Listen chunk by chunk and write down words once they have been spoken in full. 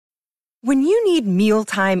When you need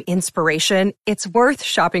mealtime inspiration, it's worth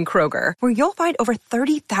shopping Kroger, where you'll find over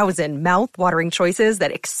 30,000 mouth-watering choices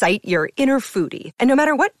that excite your inner foodie. And no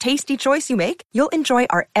matter what tasty choice you make, you'll enjoy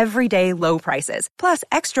our everyday low prices, plus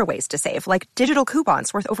extra ways to save, like digital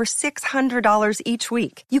coupons worth over $600 each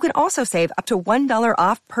week. You can also save up to $1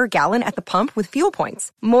 off per gallon at the pump with fuel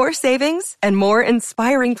points. More savings and more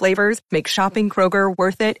inspiring flavors make shopping Kroger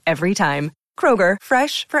worth it every time. Kroger,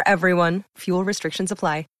 fresh for everyone. Fuel restrictions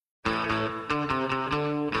apply.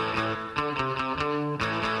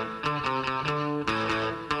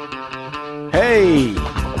 Hey,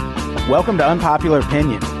 welcome to Unpopular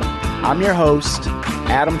Opinion. I'm your host,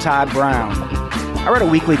 Adam Todd Brown. I write a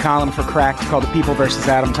weekly column for Cracked called The People vs.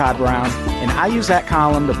 Adam Todd Brown, and I use that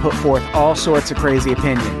column to put forth all sorts of crazy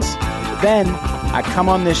opinions. Then, I come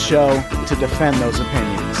on this show to defend those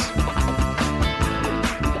opinions.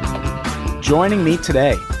 Joining me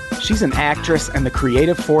today, she's an actress and the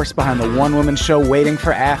creative force behind the one-woman show Waiting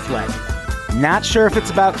for Affleck. Not sure if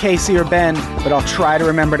it's about Casey or Ben, but I'll try to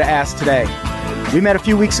remember to ask today. We met a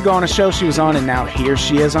few weeks ago on a show she was on, and now here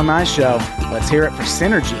she is on my show. Let's hear it for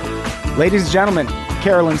Synergy. Ladies and gentlemen,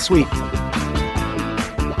 Carolyn Sweet.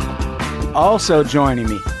 Also joining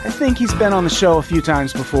me, I think he's been on the show a few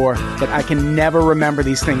times before, but I can never remember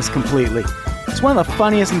these things completely. He's one of the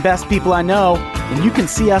funniest and best people I know, and you can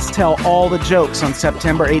see us tell all the jokes on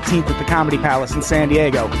September 18th at the Comedy Palace in San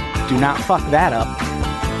Diego. Do not fuck that up.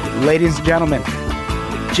 Ladies and gentlemen,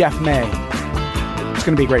 Jeff May. It's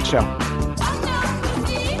going to be a great show.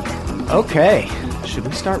 Okay, should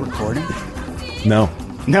we start recording? No,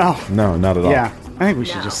 not at all. Yeah, I think we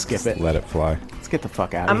should just skip it. Let it fly. Let's get the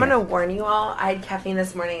fuck out of I'm here. going to warn you all, I had caffeine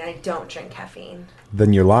this morning and I don't drink caffeine.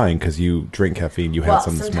 Then you're lying because you drink caffeine. You had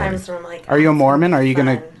some this morning. Sometimes I'm like... Are you a Mormon? Are you going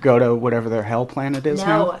to fun. go to whatever their hell planet is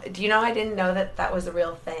now? No. Do you know I didn't know that was a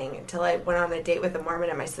real thing until I went on a date with a Mormon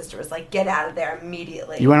and my sister was like, get out of there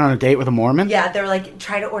immediately. You went on a date with a Mormon? Yeah, they were like,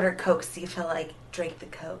 try to order Coke, see if he'll like drink the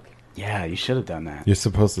Coke. Yeah, you should have done that. You're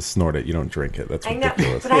supposed to snort it. You don't drink it. That's I know,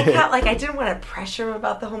 ridiculous. but I got I didn't want to pressure him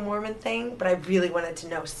about the whole Mormon thing, but I really wanted to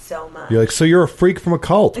know so much. You're like, so you're a freak from a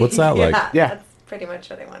cult. What's that like? Yeah. That's pretty much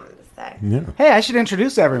what I wanted to say. Yeah. Hey, I should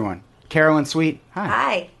introduce everyone. Carolyn Sweet. Hi.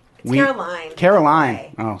 Hi, it's Caroline.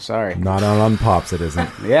 Caroline. Oh, sorry. Not on Unpops, it isn't.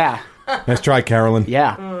 Yeah. Nice try, Carolyn.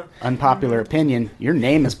 Yeah. Unpopular opinion. Your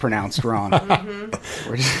name is pronounced wrong.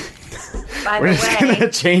 We're just going to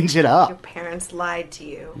change it Your up. parents lied to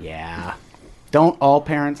you. Yeah. Don't all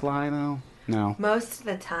parents lie, though? No. Most of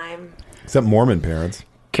the time. Except Mormon parents.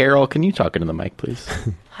 Carol, can you talk into the mic, please?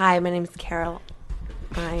 Hi, my name's Carol.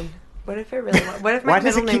 Ein. What if it really was? What if my Why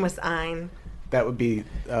does middle it name keep- was Ein? That would be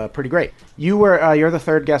pretty great. You're the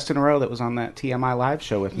third guest in a row that was on that TMI live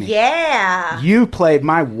show with me. Yeah. You played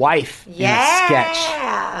my wife in a Yeah.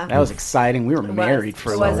 sketch. That was exciting. We were married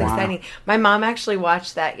for a little while. It was exciting. My mom actually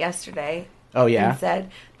watched that yesterday. Oh, yeah? And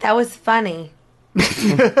said, that was funny.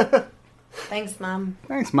 Thanks, Mom.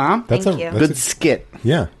 Thanks, Mom. Thank you. That's Good skit.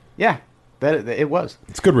 Yeah. Yeah, it was.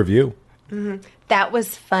 It's a good review. That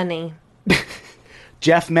was funny.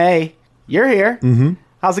 Jeff May, you're here. Mm-hmm.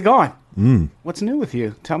 How's it going? What's new with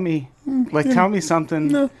you? Tell me, tell me something.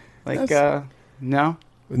 No, no?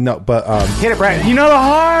 No, but Hit it, Brad. You know, the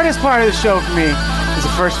hardest part of the show for me is the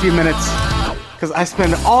first few minutes, because I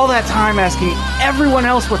spend all that time asking everyone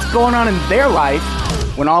else what's going on in their life,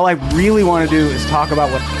 when all I really want to do is talk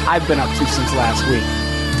about what I've been up to since last week.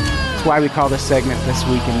 That's why we call this segment This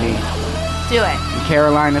Week in Me. Do it. And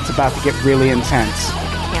Caroline, it's about to get really intense.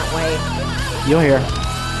 Can't wait. You'll hear.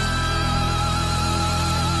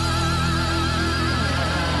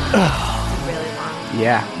 Really long.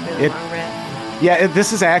 Yeah. Really long rip. Yeah,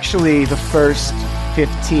 this is actually the first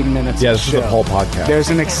 15 minutes yeah, of this the is show. a whole podcast. There's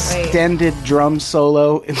an I can't wait. extended drum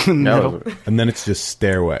solo in the middle. No. And then it's just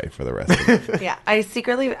Stairway for the rest of it. Yeah. I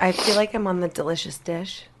feel like I'm on the delicious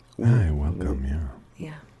dish. Hi, welcome,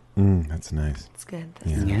 yeah. Yeah. That's nice. It's good.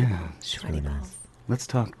 Yeah. Sweaty really balls. Let's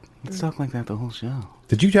talk like that the whole show.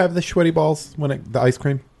 Did you have the sweaty balls the ice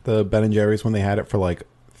cream? The Ben & Jerry's when they had it for like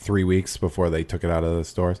 3 weeks before they took it out of the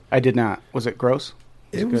stores? I did not. Was it gross?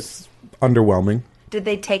 It was underwhelming. Did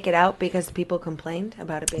they take it out because people complained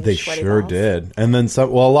about it being They sweaty sure balls? did. And then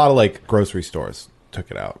some. Well, a lot of like grocery stores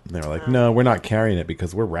took it out. And they were like, "No, we're not carrying it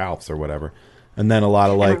because we're Ralph's or whatever." And then a lot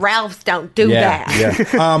of like And Ralph's don't do yeah,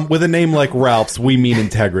 that. yeah. With a name like Ralph's, we mean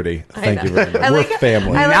integrity. Thank you very much. I We're like-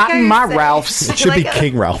 family. I like Not how in you my say- Ralph's. It should be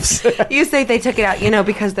King Ralph's. You say they took it out,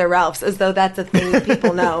 because they're Ralph's, as though that's a thing that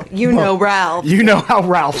people know. You know Ralph. You know how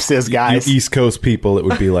Ralph's is, You guys. East Coast people, it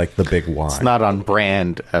would be like the big Y. It's not on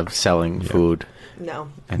brand of selling food No.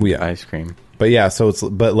 and Yeah. ice cream. But yeah,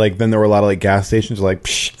 but like then there were a lot of like gas stations like,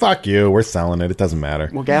 Psh, fuck you, we're selling it. It doesn't matter.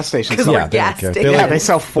 Well, gas stations. Because sell- we're gas They're stations. yeah, they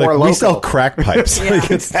sell four like, local. we sell crack pipes. Like,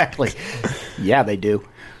 it's- Exactly. Yeah, they do.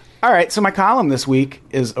 All right, so my column this week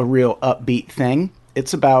is a real upbeat thing.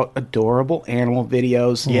 It's about adorable animal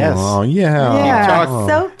videos. Yes. Oh yeah. Yeah. Oh,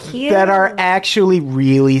 So cute. That are actually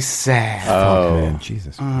really sad. fuck, man.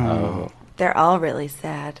 Jesus. They're all really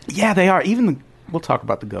sad. Yeah, they are. We'll talk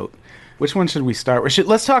about the goat. Which one should we start with?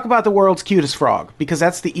 Let's talk about the world's cutest frog, because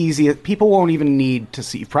that's the easiest. People won't even need to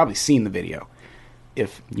see. You've probably seen the video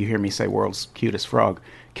if you hear me say world's cutest frog.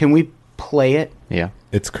 Can we play it? Yeah.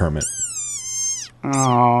 It's Kermit.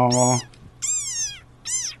 Oh,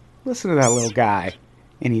 listen to that little guy.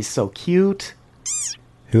 And he's so cute.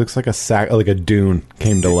 He looks like like a dune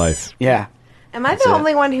came to life. Yeah. Am I the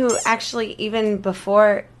only one who actually, even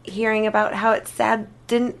before hearing about how it's sad,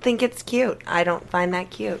 didn't think it's cute? I don't find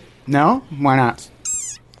that cute. No? Why not?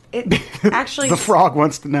 It actually The frog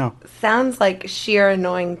wants to know. sounds like sheer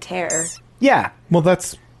annoying terror. Yeah. Well,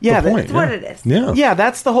 that's Yeah, the point. That's what it is. Yeah. Yeah,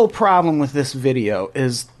 that's the whole problem with this video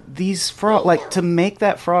is these frog, like, to make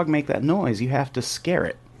that frog make that noise, you have to scare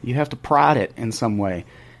it. You have to prod it in some way.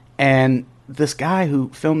 And this guy who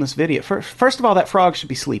filmed this video, first of all, that frog should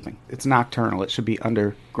be sleeping. It's nocturnal. It should be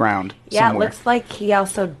underground Yeah, somewhere. it looks like he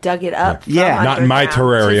also dug it up. From Yeah. Not in my underground to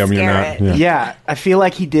terrarium, you're scare not. it. Yeah. Yeah, I feel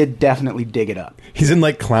like he did definitely dig it up. He's in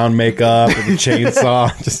like clown makeup with a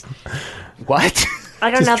chainsaw. Just What? I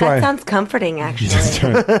don't Just know. try- That sounds comforting, actually.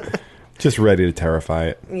 just ready to terrify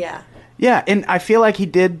it. Yeah. Yeah, and I feel like he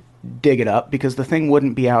did dig it up because the thing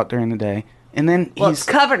wouldn't be out during the day. And then Well, he's it's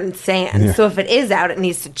covered in sand, Yeah. so if it is out, it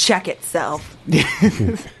needs to check itself.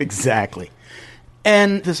 exactly.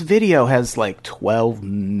 And this video has like 12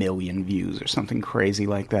 million views or something crazy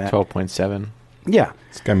like that. 12.7. Yeah.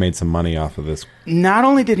 This guy made some money off of this. Not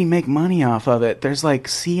only did he make money off of it, there's like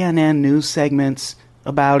CNN news segments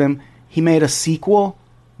about him. He made a sequel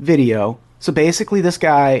video. So basically this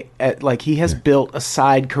guy he has built a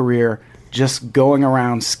side career just going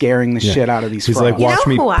around scaring the shit out of these He's frogs. like, watch You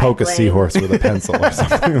me know who I poke a blame? seahorse with a pencil or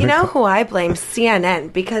something. You know who I blame?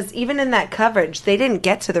 CNN, because even in that coverage, they didn't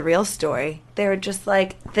get to the real story. They were just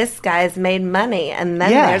like, this guy's made money, and then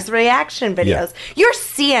Yeah. there's reaction videos. You're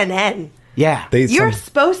CNN. Yeah. You're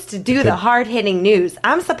supposed to do the hard-hitting news.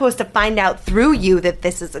 I'm supposed to find out through you that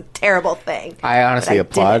this is a terrible thing. I honestly But I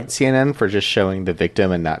applaud didn't. CNN for just showing the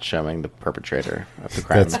victim and not showing the perpetrator of the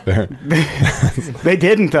crime. That's fair. They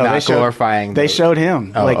didn't though. Not They showed, glorifying They the- showed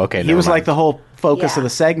him. Oh, like, okay, He never was like mind. the whole focus Yeah. of the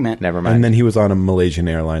segment. Never mind. And then he was on a Malaysian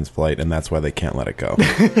Airlines flight, and that's why they can't let it go.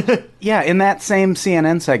 Yeah, in that same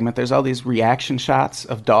CNN segment, there's all these reaction shots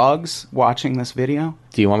of dogs watching this video.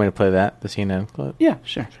 Do you want me to play the CNN clip? Yeah,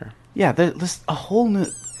 sure. Sure. Yeah, there's a whole new.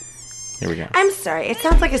 Here we go. I'm sorry. It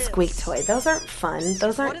sounds like a squeak toy. Those aren't fun.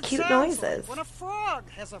 Those aren't cute noises. When a frog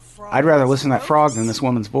has a frog. I'd rather listen to that frog than this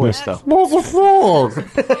woman's voice, though.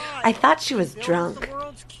 I thought she was drunk. The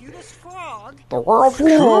world's cutest frog. The world's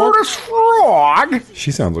cutest frog.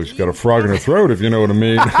 She sounds like she's got a frog in her throat, if you know what I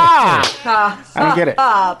mean. I don't get it.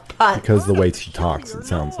 Because the way she talks, it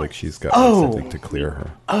sounds like she's got something to clear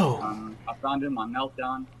her. I found him on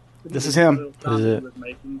Meltdown. This is him. Is it?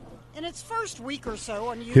 In its first week or so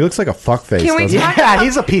on YouTube. He looks like a fuckface, Can we doesn't he? talk Yeah,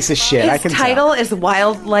 he's a piece of shit. I His can title is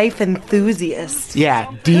Wildlife Enthusiast. tell.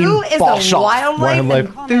 Yeah, Dean Who is Balshaw. a wildlife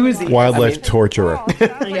Wildlife- enthusiast? Wildlife torturer.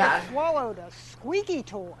 Yeah. Swallowed a squeaky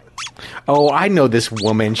toy. Oh, I know this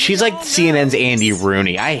woman. She's like CNN's Andy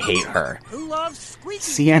Rooney. I hate her. Who loves squeaky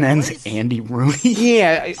CNN's toys? Andy Rooney.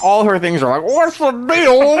 Yeah, all her things are like, what's the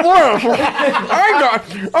deal with this?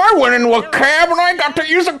 I went into a cab and I got to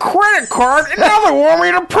use a credit card, and now they want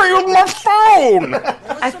me to pay with my phone.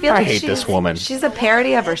 I feel I like hate she's, this woman. She's a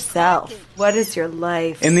parody of herself. What is your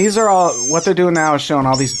life? And these are all, what they're doing now is showing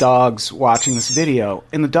all these dogs watching this video.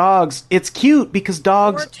 And the dogs, it's cute because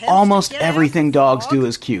dogs, almost everything dogs do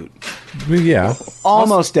is cute. Yeah.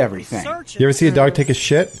 Almost everything. Search You ever see a dog take a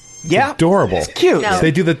shit? Yeah. Adorable. It's cute. No.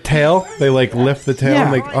 They do the tail. They like lift the tail. Yeah.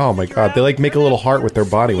 And like, oh my god, they like make a little heart with their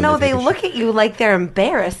body when No, they they take a look shit. at you like they're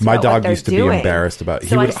embarrassed. My about what dog they're used to be doing. embarrassed about it. He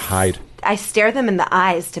So would I hide. I stare them in the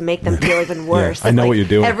eyes to make them feel even worse. I And, know what you're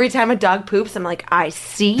doing. Every time a dog poops, I'm like, I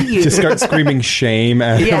see you. Just start screaming shame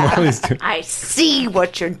at him Yeah. while he's doing. I see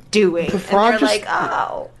what you're doing. And frog they're just- like,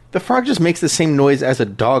 oh. The frog just makes the same noise as a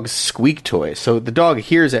dog's squeak toy. So the dog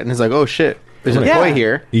hears it and is like, oh shit, there's a Yeah. toy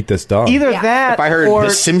here. Eat this dog. Either Yeah. that If I heard or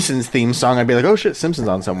the Simpsons theme song, I'd be like, oh shit, Simpsons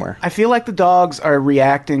on somewhere. I feel like the dogs are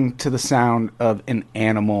reacting to the sound of an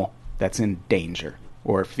animal that's in danger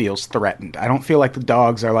or feels threatened. I don't feel like the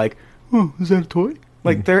dogs are like, oh, is that a toy?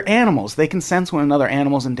 Like, they're animals. They can sense when another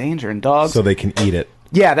animal's in danger. And dogs, so they can eat it.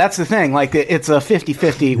 Yeah, that's the thing. Like, it's a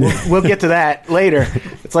 50-50. We'll get to that later.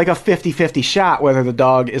 It's like a 50-50 shot whether the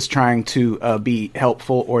dog is trying to be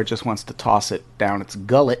helpful or just wants to toss it down its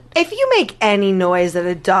gullet. If you make any noise at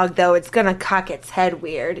a dog, though, it's going to cock its head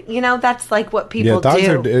weird. You know, that's like what people dogs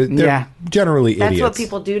do. they're generally That's idiots. what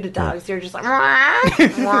people do to dogs. You're just like,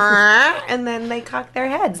 "Wah," and then they cock their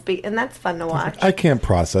heads, and that's fun to watch. I can't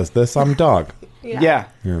process this. I'm a dog. Yeah.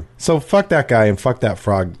 Yeah. So fuck that guy and fuck that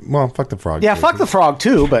frog. Well, fuck the frog. Yeah, too. fuck the frog,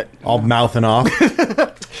 too, but... All mouthing off.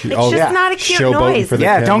 It's just not a cute Showboating noise. for the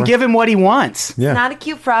Yeah, camera. don't give him what he wants. Yeah. It's not a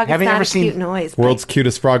cute frog. Haven't it's you not ever a seen cute noise. World's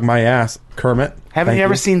cutest frog, my ass. Kermit. Haven't Thank you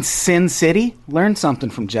ever seen Sin City? Learn something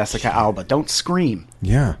from Jessica Alba. Don't scream.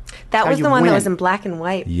 Yeah. That how was you the one that win. was in black and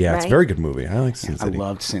white. Yeah, right? it's a very good movie. I like Sin I City.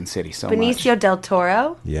 loved Sin City so Benicio del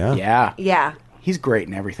Toro. Yeah. much. Yeah. Yeah. He's great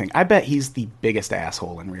in everything. I bet he's the biggest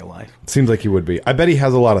asshole in real life. Seems like he would be. I bet he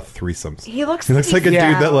has a lot of threesomes. He looks like a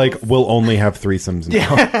Yeah. dude that like will only have threesomes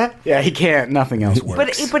now. Yeah, he can't. Nothing else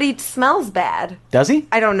works. But he smells bad. Does he?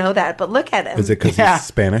 I don't know that, but look at him. Is it because Yeah. he's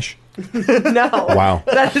Spanish? No. Wow.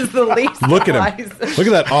 That is the least. Look at wise. him. Look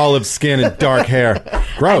at that olive skin and dark hair.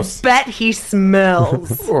 Gross. Bet he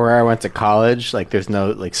smells. Where I went to college, like there's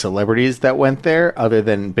no like celebrities that went there other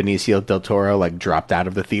than Benicio del Toro like dropped out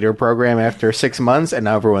of the theater program after 6 months, and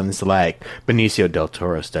now everyone's like, Benicio del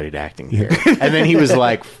Toro studied acting here. And then he was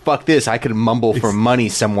like, fuck this, I could mumble for money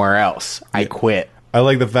somewhere else. I quit. I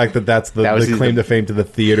like the fact that that's the, That was the claim to fame to the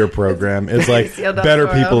theater program. Is like Benicio del better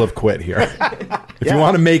Toro. people have quit here. If you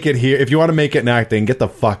want to make it here, if you want to make it in acting, get the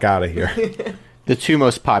fuck out of here. The two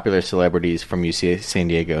most popular celebrities from UC San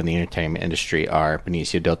Diego in the entertainment industry are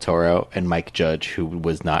Benicio del Toro and Mike Judge, who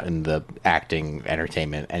was not in the acting,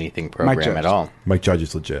 entertainment, anything program Judge. at all. Mike Judge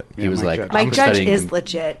is legit. He was Mike like, Judge. I'm Mike Judge studying is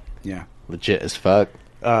legit. Yeah. legit as fuck.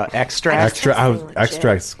 Extract. Legit.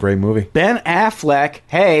 Extracts, great movie. Ben Affleck.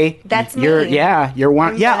 Hey, That's you're me. yeah, you're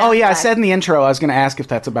one. I'm Yeah. Ben Oh yeah. I Affleck. said in the intro I was going to ask if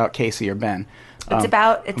that's about Casey or Ben. It's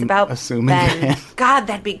about assuming Ben. Ben. God,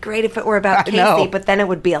 that'd be great if it were about I know. Casey, but then it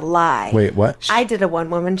would be a lie. Wait, what? I did a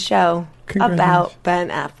one-woman show Congratulations. about Ben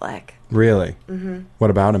Affleck, Really? What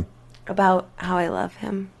about him? about how I love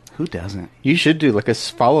him. Who doesn't? You should do like a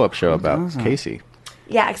follow-up show about Casey.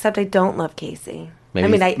 Yeah, except I don't love Casey. Maybe, I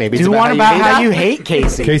mean, I maybe it's Do about one how about you how hate you it. hate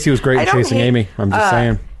Casey. Casey was great I in don't Chasing hate- Amy. I'm just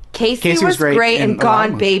saying. Casey was great in in a lot of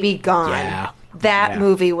Gone movies. Baby Gone. Yeah. That Yeah.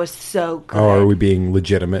 movie was so good. Oh, are we being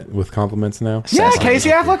legitimate with compliments now? Yeah, Casey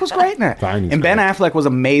Affleck was great in it. Fine, he's And Ben great. Affleck was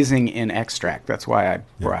amazing in Extract. That's why I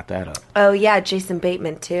brought that up. Oh yeah, Jason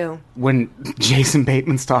Bateman too. When Jason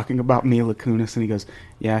Bateman's talking about Mila Kunis and he goes,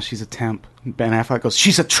 yeah, she's a temp. And Ben Affleck goes,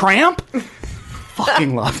 she's a tramp?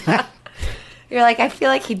 Fucking love that. You're like, I feel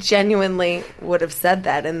like he genuinely would have said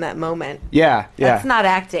that in that moment. Yeah, yeah. That's not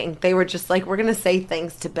acting. They were just like, we're gonna say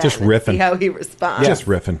things to Ben. Just and riffing. See how he responds. Just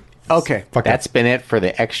riffing. Okay. Fuck That's been it for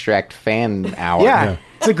the Extract fan hour. Yeah.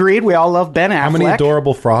 It's agreed. We all love Ben Affleck. How many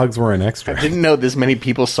adorable frogs were in Extra? Didn't know this many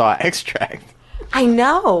people saw Extract. I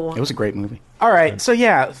know. It was a great movie. All right. So,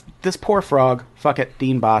 yeah, this poor frog. Fuck it.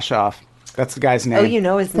 Dean Boshoff. That's the guy's name. Oh, you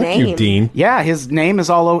know his Fuck name. you, Dean. Yeah, his name is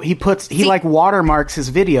all over. He See- like watermarks his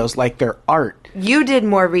videos like they're art. You did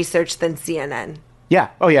more research than CNN. Yeah.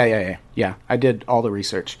 Oh, yeah. Yeah, I did all the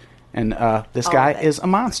research. And this All guy of it. is a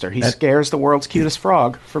monster. He scares the world's cutest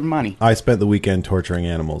frog for money. I spent the weekend torturing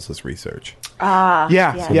animals as research. Yeah,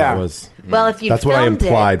 yeah. So yeah. that was Well, if you'd that's what I filmed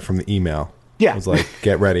implied from the email. Yeah. I was like,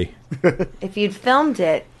 get ready. if you'd filmed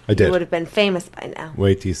it, I did. you would have been famous by now.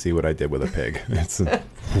 Wait till you see what I did with a pig. It's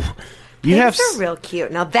You have Pigs are real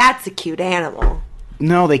cute. Now that's a cute animal.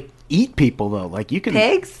 no. They eat people though. Like you can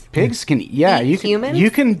Pigs? Pigs can. Yeah, Eat you can. humans?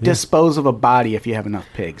 You can dispose of a body if you have enough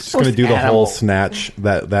pigs. just gonna do the animal- whole Snatch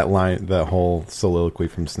that line, the whole soliloquy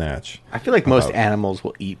from Snatch. I feel like most About- animals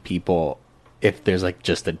will eat people if there's like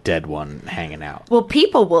just a dead one hanging out. Well,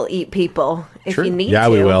 people will eat people if you need Yeah,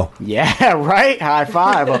 to. we will. Yeah, right. High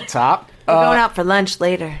five up top. We're going out for lunch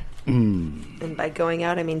later. And by going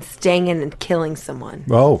out, I mean staying in and killing someone.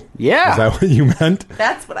 Oh, Yeah. Is that what you meant?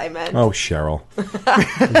 That's what I meant. Oh, Cheryl.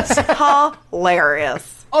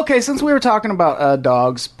 Hilarious. Okay, since we were talking about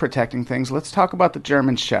dogs protecting things, let's talk about the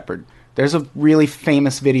German Shepherd. There's a really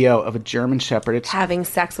famous video of a German Shepherd. It's Having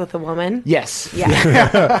sex with a woman. yes,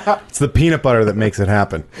 Yeah. It's the peanut butter that makes it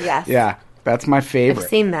happen. Yes. yeah, that's my favorite. I've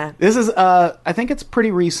seen that. This is, I think it's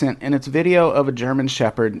pretty recent, and it's video of a German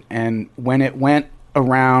Shepherd. And when it went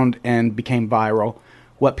around and became viral,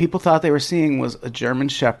 what people thought they were seeing was a German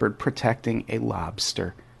Shepherd protecting a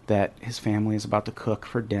lobster that his family is about to cook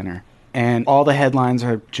for dinner. And all the headlines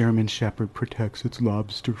are German Shepherd protects its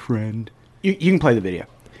lobster friend. You can play the video.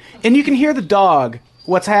 And you can hear the dog.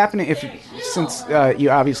 What's happening since you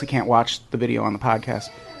obviously can't watch the video on the podcast.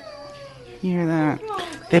 hear that?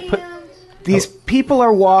 They put These people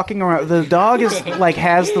are walking around. The dog is like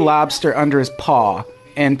has the lobster under his paw,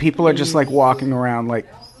 and people are just like walking around like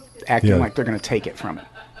acting Yeah. like they're going to take it from it.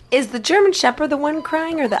 Is the German Shepherd the one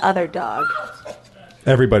crying or the other dog?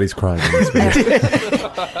 Everybody's crying in this video.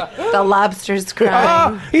 The lobster's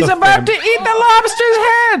crying. He's about to eat the lobster's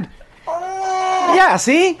head. Yeah,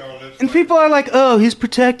 see? And people are like, "Oh, he's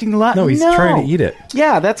protecting the lobster." No, he's trying to eat it.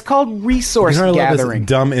 Yeah, that's called resource You know what I love is gathering.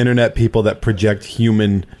 dumb internet people that project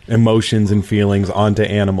human emotions and feelings onto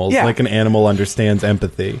animals, Yeah. like an animal understands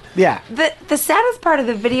empathy. Yeah. The saddest part of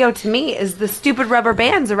the video to me is the stupid rubber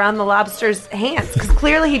bands around the lobster's hands, because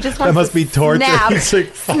clearly he just wants must to be torture. snap, He's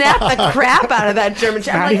like, snap the crap out of that German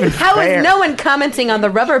Shepherd. not Like, even how fair. is no one commenting on the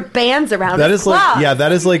rubber bands around That his is like, claws? yeah,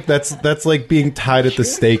 that is like that's like being tied at the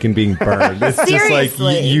stake and being burned. It's just like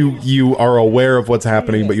Seriously. you are aware of what's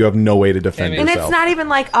happening, but you have no way to defend And yourself. it's not even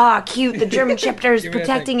like, oh, cute, the German Shepherd is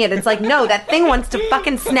protecting it. It's like, no, that thing wants to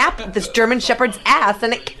fucking snap this German Shepherd's ass,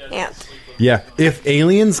 and it can't. Yeah, if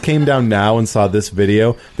aliens came down now and saw this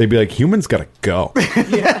video, they'd be like, humans gotta go.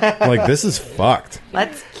 Like, this is fucked.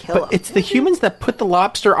 Let's kill him. But it's the humans that put the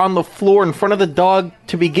lobster on the floor in front of the dog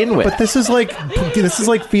to begin with. But this is like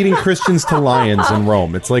feeding Christians to lions in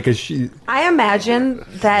Rome. It's like I imagine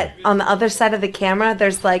that on the other side of the camera,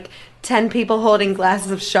 there's like 10 people holding glasses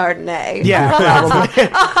of Chardonnay. Yeah, probably.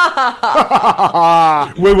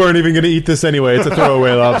 we weren't even gonna eat this anyway. It's a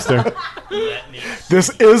throwaway lobster. This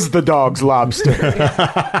is the dog's lobster.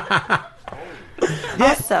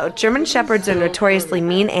 Also, German Shepherds are notoriously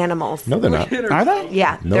mean animals. No, they're not. Are they?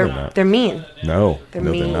 Yeah, No, they're they're not. they're mean. No, They're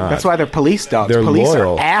no, they're mean. not. That's why they're police dogs. They're Police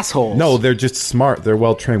loyal. are assholes. No, they're just smart. They're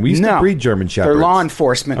well trained. We used to No. breed German Shepherds. They're law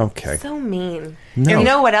enforcement. Okay. So mean. No. You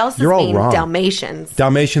know what else You're is all mean? wrong. Dalmatians.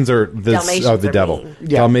 Dalmatians are the Dalmatians are devil. mean.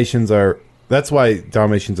 Yeah. Dalmatians are. That's why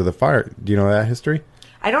Dalmatians are the fire. Do you know that history?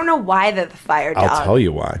 I don't know why they're the fire dog. I'll tell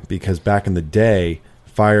you why. Because back in the day,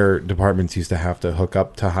 fire departments used to have to hook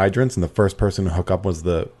up to hydrants, and the first person to hook up was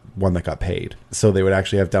the one that got paid. So they would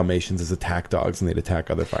actually have Dalmatians as attack dogs, and they'd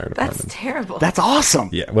attack other fire That's departments. terrible. That's awesome.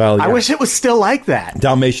 Yeah, well, I yeah. wish it was still like that.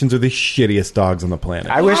 Dalmatians are the shittiest dogs on the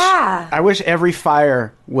planet. I wish every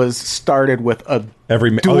fire was started with a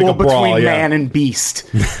Every duel like a brawl, between yeah. man and beast,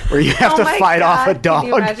 where you have Oh to my fight off a God, can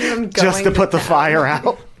you dog imagine them just to going put the to fire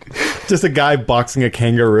out. Just a guy boxing a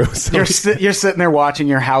kangaroo. So You're sitting there watching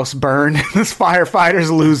your house burn, and this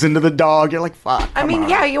firefighter's losing to the dog. You're like, fuck. I mean,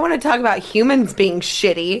 yeah, you want to talk about humans being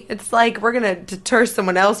shitty. It's like we're going to deter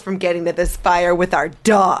someone else from getting to this fire with our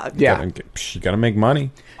dog. Yeah. you gotta make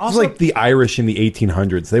money. It's like the Irish in the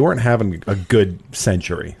 1800s. They weren't having a good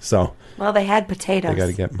century, so Well, they had potatoes. they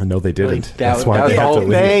gotta get. No, they didn't. That That's was why they the have to whole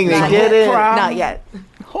leave. thing. They Not did yet. it. Not yet.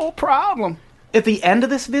 Whole problem. At the end of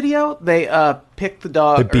this video, they pick the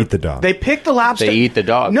dog. They beat the dog. They pick the lobster. They eat the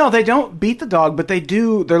dog. No, they don't beat the dog, but they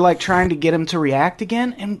do. They're like trying to get him to react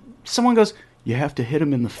again, and someone goes, "You have to hit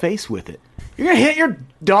him in the face with it." You're gonna hit your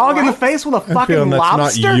dog in the face with a I'm fucking feeling that's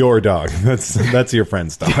lobster? not your dog. That's your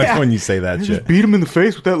friend's dog. Yeah. When you say that shit. Beat him in the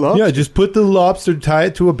face with that lobster. Yeah, just put the lobster, tie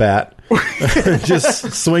it to a bat,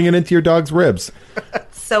 just swing it into your dog's ribs.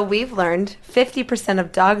 So we've learned 50%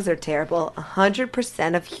 of dogs are terrible,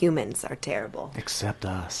 100% of humans are terrible. Except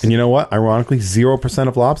us. And you know what? Ironically, 0%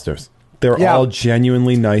 of lobsters. They're Yeah. all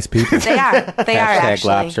genuinely nice people. They are. They are Hashtag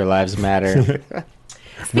actually. lobster lives matter.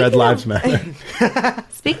 Red lives matter.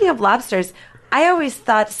 Speaking of lobsters, I always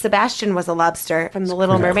thought Sebastian was a lobster from The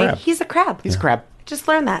Little He's a Mermaid. crab. He's a crab. He's a crab. Just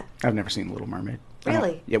learned that. I've never seen The Little Mermaid. I don't-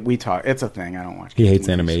 Really? Yeah, we talk. It's a thing. I don't watch. He kids' hates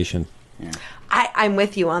movies. animation. I'm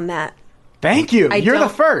with you on that. Thank you. You're the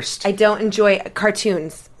don't- first. I don't enjoy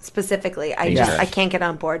cartoons specifically. I Yeah. can't get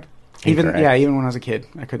on board. even Incorrect. even when I was a kid,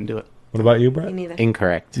 I couldn't do it. What about you, Brett? Me neither.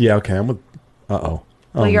 Incorrect. Yeah, okay. I'm with. Uh-oh.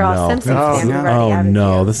 Well, Oh, you're all no. Simpsons Oh, fans. no. We've already Oh, outed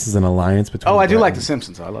no. you. This is an alliance between. Oh, I do Brett like The and-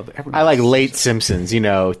 Simpsons. I love it. I like late Simpsons,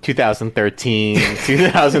 2013,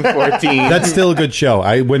 2014. That's still a good show.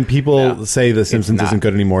 When people say The Simpsons not. isn't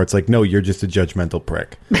good anymore, it's like, no, you're just a judgmental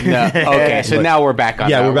prick. No. Okay, so But- now we're back on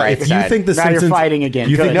Yeah, the we're back. right If you side. think The Now you're Simpsons, fighting again.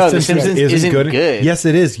 You think Good. The No, The Simpsons, Simpsons isn't isn't good. Yes,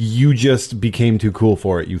 it is. You just became too cool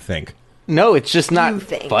for it. You think? No, it's just You not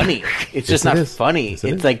think. funny. It's just it not is. funny. Yes, it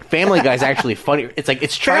it's is. like Family Guy's actually funny. It's like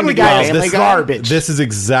it's trying Family to be Guy is Family this Guy. garbage. This is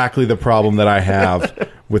exactly the problem that I have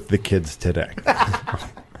with the kids today.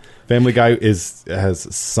 Family Guy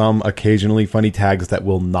has some occasionally funny tags that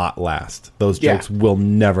will not last. Those Yeah. jokes will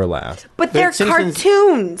never last. But they're Simpsons-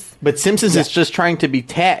 cartoons. But Simpsons is just trying to be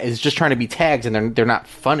tags, and they're not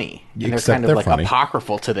funny. And they're Except kind of they're like funny.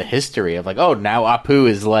 apocryphal to the history of like, oh, now Apu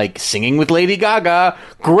is like singing with Lady Gaga.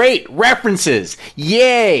 Great references,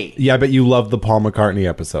 yay! Yeah, I bet you love the Paul McCartney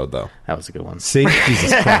episode though. That was a good one. See,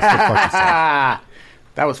 Jesus Christ, for fuck's sake.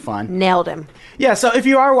 That was fun. Nailed him. Yeah, so if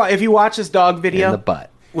you watch this dog video In the butt.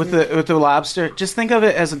 with the lobster, just think of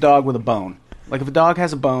it as a dog with a bone. Like if a dog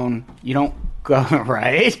has a bone, you don't go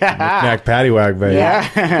right. Knack paddywhack, baby.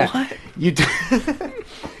 Yeah.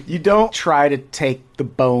 You don't try to take the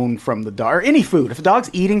bone from the dog or any food. If a dog's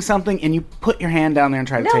eating something and you put your hand down there and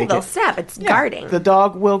try to No, take they'll it, snap. It's guarding. the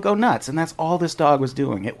dog will go nuts, and that's all this dog was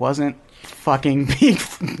doing. It wasn't fucking being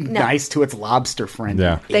nice to its lobster friend.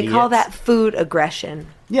 Yeah. They call Idiots. that food aggression.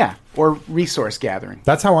 Yeah, or resource gathering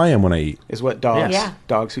That's how I am when I eat. is what dogs. Yeah.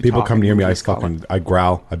 Dogs who People talk come in near me, movies call it. I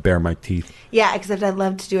growl, I bare my teeth. Yeah, except I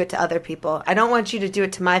love to do it to other people. I don't want you to do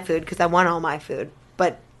it to my food because I want all my food,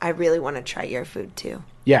 but I really want to try your food too.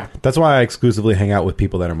 Yeah, That's why I exclusively hang out with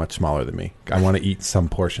people that are much smaller than me. I want to eat some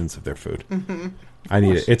portions of their food. I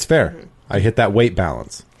need it. It's fair. I hit that weight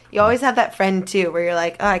balance. You always have that friend too where you're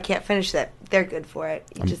like, oh, I can't finish that. They're good for it.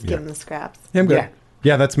 You just give them the scraps. Yeah, I'm good. Yeah.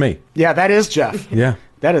 Yeah, that's me. yeah, that is Jeff. Yeah.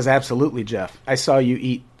 That is absolutely Jeff. I saw you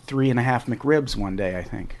eat 3.5 McRibs one day, I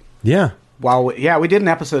think. Yeah. We did an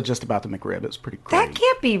episode just about the McRib. It was pretty crazy. That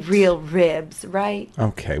can't be real ribs, right?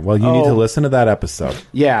 Okay. Well, you need to listen to that episode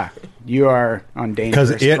Yeah, you are on dangerous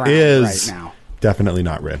because it ground is right now. definitely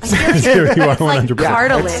not ribs. You are It's like 100%.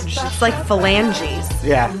 cartilage. It's like phalanges.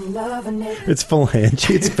 Yeah, It's phalange.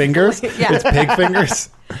 It's fingers. Yeah. It's pig fingers.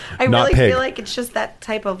 I Not really pig. feel like it's just that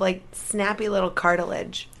type of like snappy little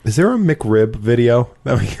cartilage. Is there a McRib video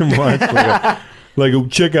that we can watch? Like,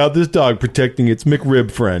 check out this dog protecting its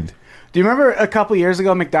McRib friend. do you remember a couple years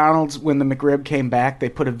ago, McDonald's, when the McRib came back, they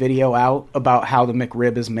put a video out about how the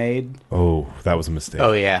McRib is made? Oh, that was a mistake.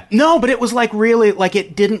 Oh, yeah. No, but it was like really, like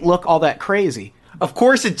it didn't look all that crazy. Of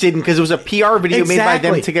course it didn't, because it was a PR video made by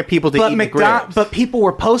them to get people to eat McRibs. But people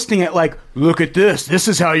were posting it like, look at this. This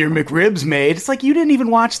is how your McRib's made. It's like you didn't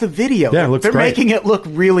even watch the video. Yeah, it looks They're great. making it look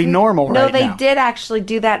really normal No, right they now. did actually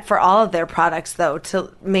do that for all of their products though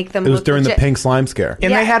to make them It was look during legit. the pink slime scare.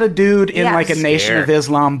 And Yeah. they had a dude in Yeah. like a Nation Scared. of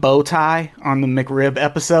Islam bow tie on the McRib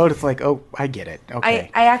episode. It's like, oh, I get it.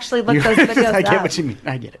 Okay. I actually looked those videos I get up. what you mean.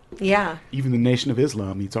 I get it. Yeah. Even the Nation of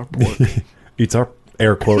Islam eats our pork. Eats our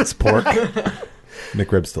air quotes pork.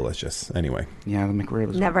 McRib's delicious. Anyway. Yeah, the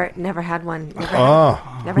McRib is Never had one. Never had Oh,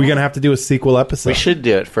 one. Never we're had gonna have to do a sequel episode. We should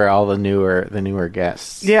do it for all the newer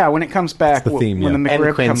guests. Yeah, when it comes back, the theme, when yeah. the And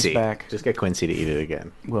McRib comes Quincy. back, Just get Quincy to eat it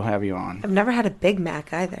again. we'll have you on. I've never had a Big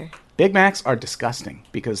Mac either. Big Macs are disgusting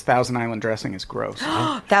because Thousand Island dressing is gross.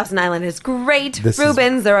 Thousand Island is great. This is-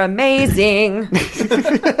 Reubens are amazing.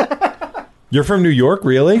 You're from New York,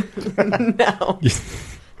 really? No.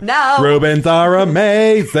 Oh. Reubens are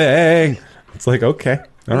amazing. It's like, okay.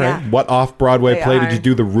 All right. Yeah. What off-Broadway They play are. did you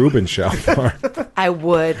do the Reuben show for? I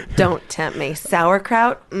would. Don't tempt me.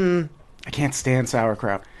 Sauerkraut? I can't stand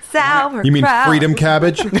sauerkraut. Sauerkraut. You mean Freedom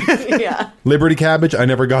Cabbage? Yeah. Liberty Cabbage? I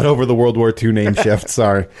never got over the World War II name shift.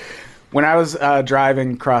 Sorry. When I was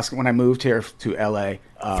driving when I moved here to LA,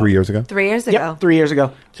 3 years ago? 3 years ago. yep, 3 years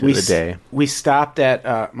ago, the day. we stopped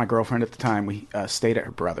at my girlfriend at the time. We stayed at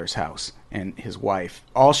her brother's house, and his wife.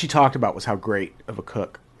 All she talked about was how great of a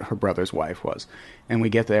cook her brother's wife was. And we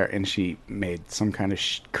get there, and she made some kind of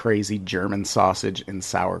crazy German sausage and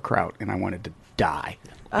sauerkraut, and I wanted to die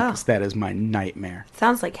because that is my nightmare.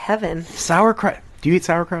 Sounds like heaven. Sauerkraut. Do you eat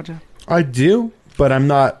sauerkraut, Jeff? I do, but I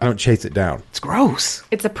don't chase it down. It's gross.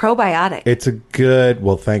 It's a probiotic. It's a good,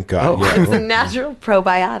 well, thank God. Oh. It's a Yeah. natural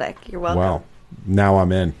probiotic. You're welcome. Wow. Now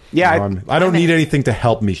I'm in. Yeah, Now I don't need anything to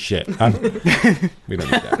help me shit. We don't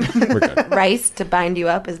need that. We're good. Rice to bind you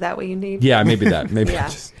up. Is that what you need? Yeah, maybe that. Maybe Yeah.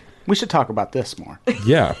 We should talk about this more.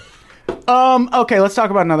 Yeah. Okay, let's talk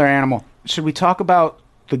about another animal. Should we talk about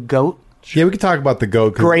the goat? Yeah, we could talk about the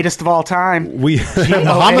goat. 'cause Greatest of all time. We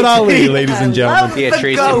Muhammad Ali, ladies and gentlemen. Yeah,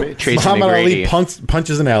 goat. Tracy Muhammad Ali McGrady.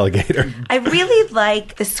 punches an alligator. I really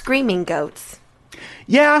like the screaming goats.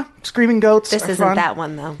 Yeah, screaming goats. This are isn't fun. that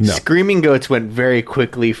one though. No. Screaming Goats went very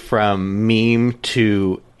quickly from meme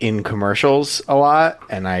to in commercials a lot,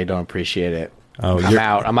 and I don't appreciate it. Oh, I'm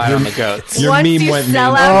out. I'm out on the goats. Your Once meme you went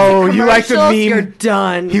sell meme. out Oh, to you like the commercials, meme? You're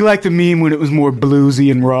done. He liked the meme when it was more bluesy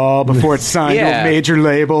and raw before it signed to Yeah. a major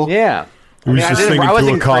label. Yeah. We was I just didn't- singing I to a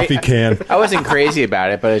wasn't coffee can. I wasn't crazy about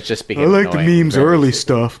it, but it just I became like the annoying memes very early easily.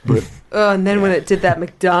 stuff, but Oh, and then when it did that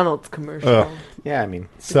McDonald's commercial, Yeah, I mean,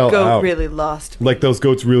 Sell goat out. really lost. Like those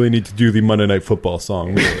goats really need to do the Monday Night Football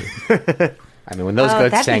song. Really. when those Oh,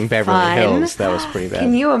 goats that'd sang be Beverly fun. Hills, that was pretty bad.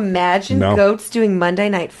 Can you imagine No. goats doing Monday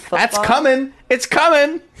Night Football? That's coming. It's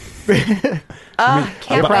coming. Can't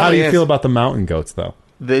But how do you is. feel about the mountain goats, though?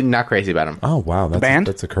 Not crazy about them. Oh wow, band?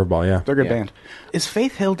 that's a curveball. Yeah, they're a good Yeah. band. Is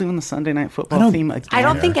Faith Hill doing the Sunday Night Football theme again? I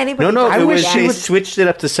don't think anybody. No, does it was, that. they switched it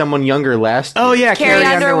up to someone younger last year. Oh yeah, Carrie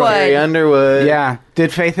Underwood. Carrie Underwood. Yeah.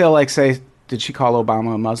 Did Faith Hill like say Did she call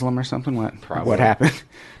Obama a Muslim or something? What? Probably. What happened?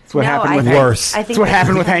 That's what No, happened I with think- Worse. I think That's what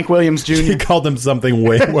happened with Hank Williams He Jr. called him something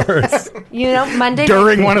way worse Monday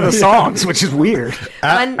during one of the songs, which is weird.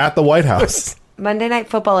 at the White House. Monday Night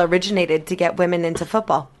Football originated to get women into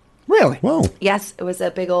football. Really? Whoa. Yes, it was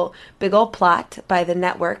a big old plot by the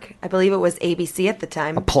network. I believe it was ABC at the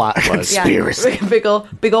time. Plot conspiracy. Yeah,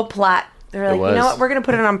 big old plot. They're like, you was. know what? We're going to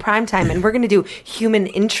put it on primetime, and we're going to do human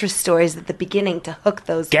interest stories at the beginning to hook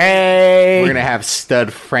those. Gay. We're gonna have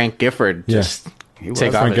stud Frank Gifford just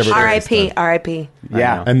take off Frank his Gifford. shirt. R.I.P.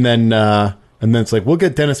 Yeah. And then it's like, we'll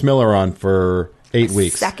get Dennis Miller on for 8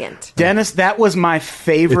 weeks. Second. Dennis, that was my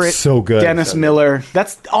favorite. It's so good. Dennis Miller.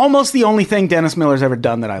 That's almost the only thing Dennis Miller's ever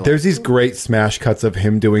done that I like. There's these great smash cuts of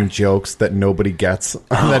him doing jokes that nobody gets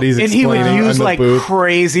that he's And he explaining would use in the like booth.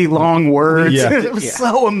 crazy long words. Yeah. It was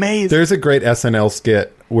so amazing. There's a great SNL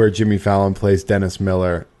skit where Jimmy Fallon plays Dennis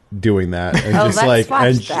Miller doing that, and Oh, just let's like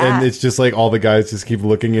watch and that. it's just like all the guys just keep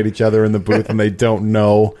looking at each other in the booth and they don't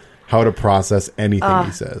know how to process anything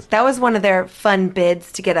he says. That was one of their fun bids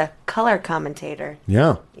to get a color commentator.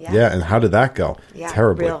 Yeah. Yeah. And how did that go? Yeah,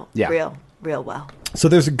 Terribly. real well. So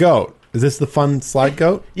there's a goat. Is this the fun slide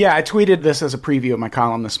goat? Yeah, I tweeted this as a preview of my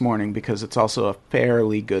column this morning because it's also a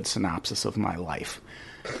fairly good synopsis of my life.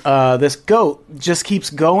 This goat just keeps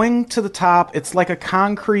going to the top. It's like a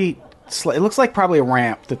concrete... It looks like probably a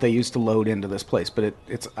ramp that they used to load into this place, but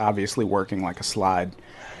it's obviously working like a slide.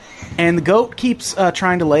 And the goat keeps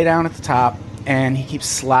trying to lay down at the top, and he keeps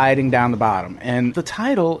sliding down the bottom. And the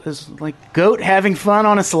title is like Goat Having Fun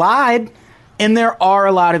on a Slide. And there are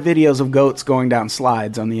a lot of videos of goats going down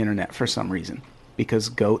slides on the internet for some reason. Because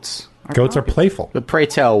goats are popular. playful. But pray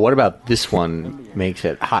tell, what about this one makes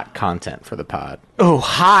it hot content for the pod? Oh,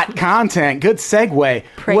 hot content. Good segue.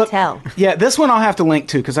 Pray tell. Yeah, this one I'll have to link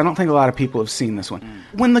to because I don't think a lot of people have seen this one.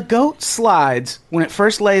 When the goat slides, when it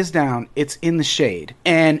first lays down, it's in the shade.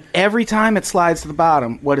 And every time it slides to the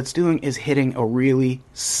bottom, what it's doing is hitting a really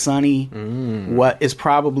sunny, what is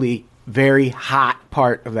probably very hot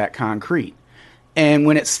part of that concrete. And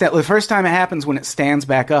when the first time it happens, when it stands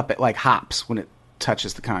back up, it like hops when it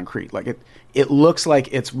touches the concrete. Like it looks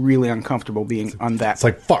like it's really uncomfortable being on that. It's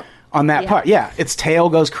like, fuck. On that part, yeah. Its tail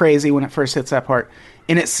goes crazy when it first hits that part.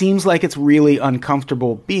 And it seems like it's really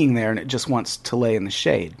uncomfortable being there and it just wants to lay in the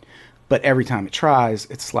shade. But every time it tries,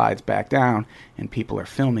 it slides back down and people are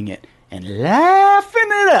filming it and laughing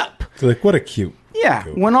it up. So like, what a cute. Yeah,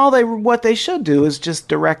 when what they should do is just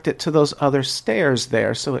direct it to those other stairs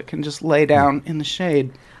there so it can just lay down in the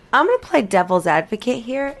shade. I'm going to play devil's advocate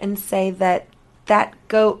here and say that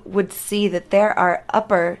goat would see that there are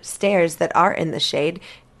upper stairs that are in the shade.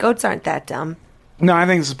 Goats aren't that dumb. No, I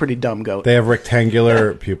think this is a pretty dumb goat. They have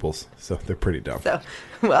rectangular pupils, so they're pretty dumb. So,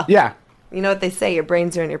 well, Yeah. you know what they say, your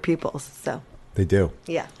brains are in your pupils. So, They do.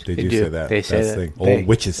 yeah. They They do do. say that. They say That's that. the thing. They. Old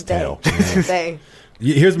witch's tale. They.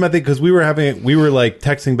 Here's my thing, because we were like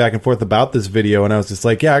texting back and forth about this video, and I was just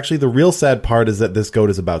like, yeah, actually, the real sad part is that this goat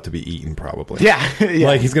is about to be eaten, probably. Yeah. Yeah.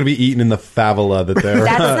 Like he's gonna be eaten in the favela that they're.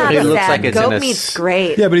 That's not It looks sad. like it's in Goat a meat's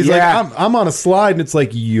great. yeah, but he's Yeah. like, I'm on a slide, and it's like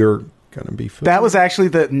you're gonna be food. That was actually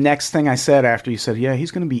the next thing I said after you said, yeah, he's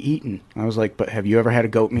going to be eaten. I was like, but have you ever had a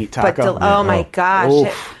goat meat But taco? oh my gosh.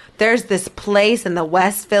 Oof. There's this place in the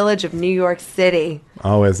West Village of New York City.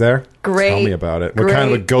 Oh, is there? Great, Tell me about it. What kind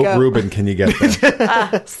of a great goat goat. Reuben can you get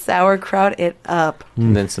there? Sauerkraut it up.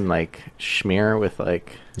 And then some like schmear with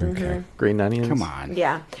like green onions. Come on.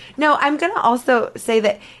 Yeah. No, I'm going to also say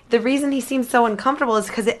that the reason he seems so uncomfortable is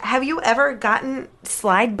because have you ever gotten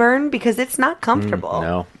slide burn? Because it's not comfortable.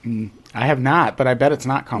 No. I have not, but I bet it's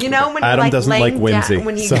not You comfortable. know, when Adam you're doesn't like laying whimsy, down,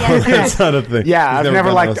 when you so get that's not a thing. Yeah, He's I've never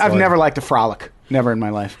been on a I've slide. never liked a frolic. Never in my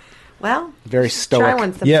life. well, Very try stoic.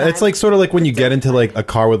 one sometime. Yeah, it's like sort of like when you get into like a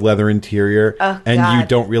car with leather interior Oh, and you God.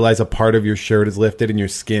 don't realize a part of your shirt is lifted and your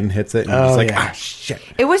skin hits it and you're just like, yeah. ah, shit.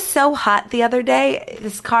 It was so hot the other day.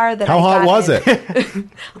 This car that How I hot got was in- it?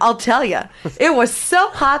 I'll tell you. It was so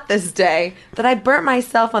hot this day that I burnt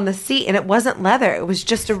myself on the seat, and it wasn't leather. It was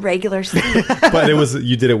just a regular seat. But it was,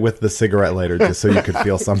 you did it with the cigarette lighter just so you could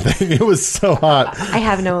feel something. It was so hot. I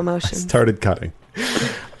have no emotion. Started cutting.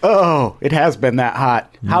 Oh, it has been that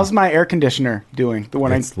hot. How's my air conditioner doing? The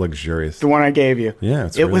one It's luxurious. the one I gave you. Yeah,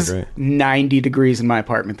 it's it really was great. 90 degrees in my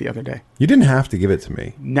apartment the other day. You didn't have to give it to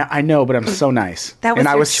me. No, I know, but I'm so nice. That was and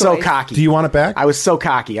I your was so choice. cocky. Do you want it back? I was so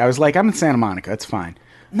cocky. I was like, I'm in Santa Monica. It's fine.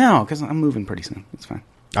 No, because I'm moving pretty soon. It's fine.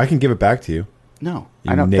 I can give it back to you. No,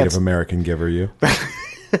 You I don't. Native that's- American giver, you.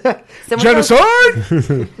 So Genocide?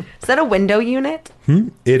 Is that a window unit?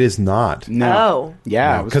 It is not. No. Oh.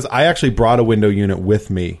 Yeah. it was- Because I actually brought a window unit with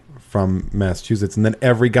me from Massachusetts, and then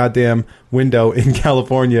every goddamn window in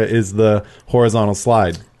California is the horizontal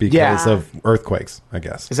slide because Yeah. of earthquakes, I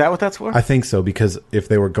guess. Is that what that's for? I think so, because if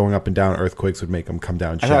they were going up and down, earthquakes would make them come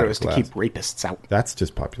down. I thought it was to glass. keep rapists out. That's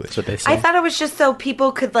just population. That's what they say. I thought it was just so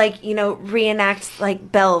people could, like, you know, reenact,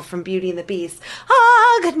 like, Belle from Beauty and the Beast.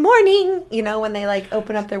 Ah, good morning. You know, when they, like,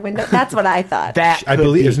 open up their window. That's what I thought. That I could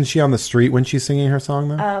believe, be. isn't she on the street when she's singing her song,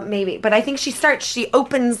 though? Maybe. But I think she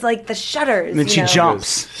opens, like, the shutters. And then you she know?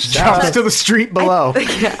 jumps. She jumps to the street below.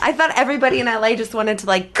 I thought everybody in LA just wanted to,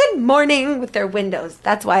 like, good morning with their windows.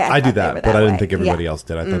 That's why I I do thought they that, were but I didn't way. think everybody Yeah. else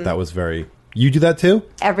did. I thought that was very... You do that too?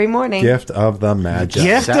 Every morning. Gift of the Magi.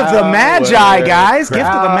 Gift of the Magi, guys. Gift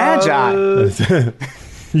of the Magi.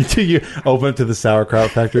 You open up to the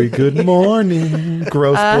sauerkraut factory. Good morning.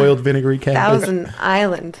 Gross boiled vinegary cabbage. Thousand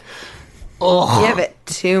Island. Give it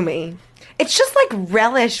to me. It's just like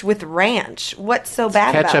relish with ranch. What's so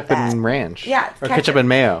bad Ketchup about that? and ranch. Yeah, Or ketchup- ketchup and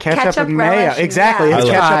mayo. Ketchup and mayo. relish, Exactly. yeah. It's I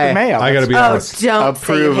ketchup love- and mayo. I gotta be Oh, honest. don't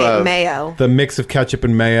say you Approve hate of. mayo. The mix of ketchup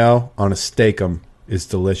and mayo on a steakum is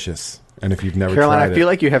delicious. And if you've never Caroline, tried I feel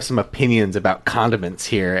it, like you have some opinions about condiments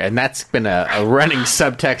here, and that's been a running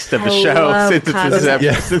subtext of the I show love since its, condiments.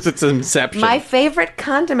 Yeah. since its inception. My favorite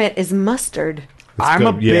condiment is mustard. I'm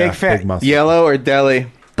a good. Yeah, big fan. big mustard. Yellow or deli?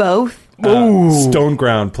 Both. Stone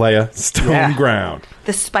ground, playa. Stone Yeah. ground.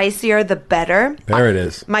 The spicier, the better. There it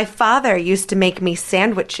is. My father used to make me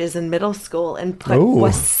sandwiches in middle school and put Ooh.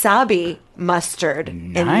 wasabi mustard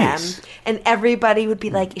in them. Nice. And everybody would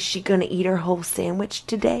be like, is she going to eat her whole sandwich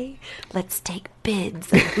today? Let's take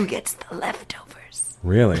bids on who gets the leftovers.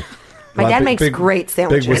 Really? My Well, dad makes great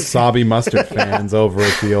sandwiches. Big wasabi mustard fans over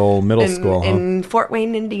at the old middle school, huh? In Fort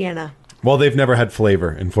Wayne, Indiana. Well, they've never had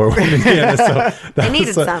flavor in Fort Wayne, Indiana, so that They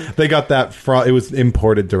needed was, some. They got that from. It was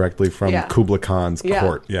imported directly from Yeah. Kubla Khan's Yeah.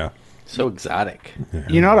 court. Yeah. So exotic.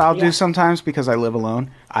 You know what I'll Yeah. do sometimes because I live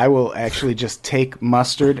alone? I will actually just take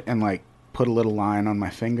mustard and like put a little line on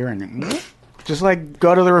my finger and just like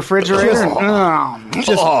go to the refrigerator and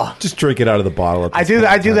Just drink it out of the bottle. At I this do point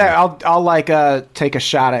that. I in do time. that. I'll like take a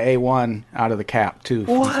shot of A1 out of the cap too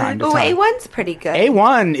from time to Oh, time. A1's pretty good.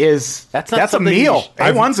 A1 is That's not that's a something meal. you sh-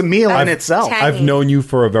 A1's a meal in I've- itself. Tangy. I've known you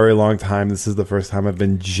for a very long time. This is the first time I've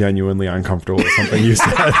been genuinely uncomfortable with something you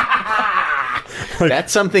said.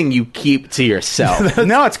 That's something you keep to yourself.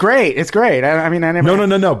 No, it's great. It's great. I mean, I never.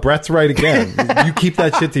 No. Brett's right again. You keep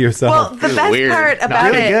that shit to yourself. Well, the This is best weird. part Not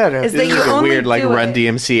about really it good. is This that This you is a only weird, like do Run it.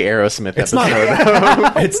 DMC Aerosmith it's episode.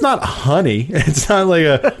 not. It's not honey. It's not like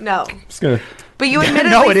a. No. Just gonna. But you admittedly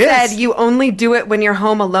No, it said is. you only do it when you're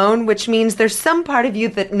home alone, which means there's some part of you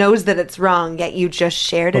that knows that it's wrong, yet you just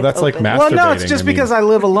shared Well, it. that's like openly. Well, no, it's masturbating. just I mean- because I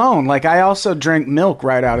live alone. Like I also drink milk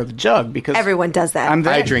right out of the jug because Everyone does that. I'm I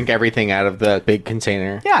there. drink everything out of the big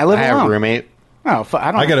container. Yeah, I live I have alone. a roommate. Oh,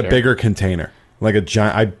 I don't. I got a care. bigger container, like a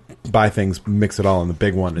giant. I buy things, mix it all in the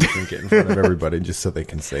big one, and drink it in front of everybody, just so they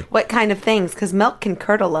can see. What kind of things? Because milk can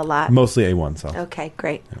curdle a lot. Mostly A1 sauce. Okay,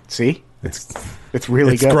 great. See, It's it's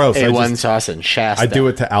really it's good. gross. A1 sauce and Shasta. I do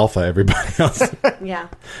it to alpha everybody else. Yeah.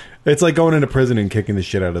 It's like going into prison and kicking the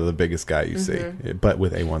shit out of the biggest guy you see, but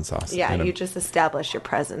with A1 sauce. Yeah, in a- you just establish your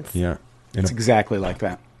presence. yeah, in It's a exactly like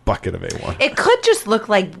that. bucket of A1. It could just look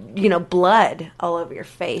like, blood all over your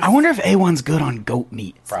face. I wonder if A1's good on goat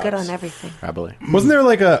meat. It's good on everything. Probably. Wasn't there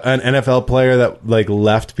like an NFL player that like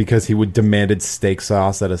left because he would demanded steak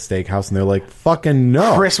sauce at a steakhouse, and they're like, "Fucking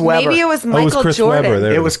no." Chris Webber. Maybe it was Oh, it Michael was Chris Jordan. Webber.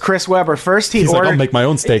 There It was Chris Webber. First he He's like, ordered. "I'll make my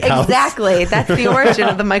own steakhouse." Exactly. That's the origin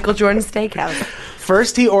of the Michael Jordan Steakhouse.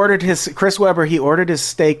 First he ordered his Chris Webber. He ordered his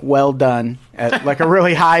steak well done at like a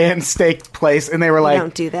really high end steak place, and they were like,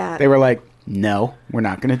 don't do that. They were like, "No, we're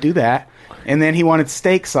not going to do that." And then he wanted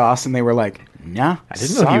steak sauce, and they were like, "No, I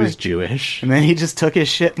didn't know he was Jewish. And then he just took his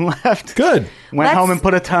shit and left. Good. Went Let's- home and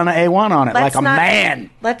put a ton of A1 on it, like Let's a not- man.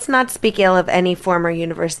 Let's not speak ill of any former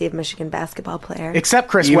University of Michigan basketball player. Except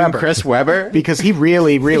Chris Even Webber. Chris Webber? Because he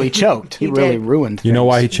really, really choked. He He really did. ruined You know things.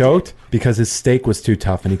 why he choked? Because his steak was too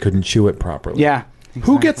tough and he couldn't chew it properly. Yeah.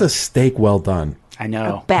 Who gets a steak well done? I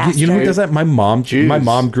know. Bastard. You know who does that? My mom. Jews. My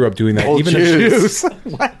mom grew up doing that. Old Even Jews.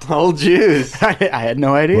 if Old Jews. I had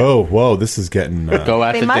no idea. whoa, this is getting. Go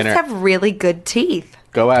out They to must dinner. have really good teeth.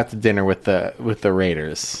 Go out to dinner with the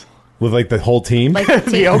Raiders. with like the whole team, Like the,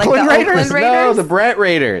 team, Oakland like the Raiders? Oakland No, Raiders? the Brett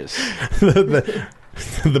Raiders.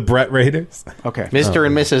 the Brett Raiders. Okay. Mr.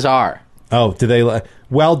 and Mrs. R. Oh, do they?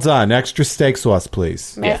 Well done. Extra steak sauce,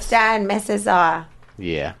 please. Mr. and Mrs. R.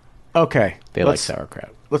 Yeah. Okay. They like let's,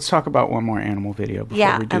 sauerkraut. let's talk about one more animal video before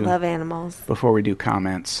Yeah, we do I love animals. before we do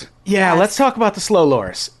comments. Yeah, let's talk about the slow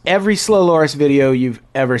loris. Every slow loris video you've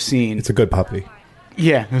ever seen. It's a good puppy.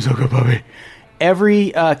 Yeah, it's a good puppy.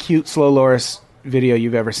 Every cute slow loris video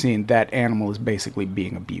you've ever seen, that animal is basically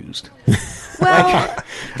being abused. Well,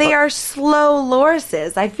 they are slow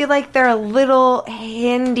lorises. I feel like they're a little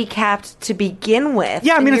handicapped to begin with.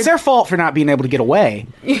 Yeah, I And mean, it's you're- their fault for not being able to get away.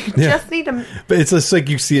 You just need to. But it's just like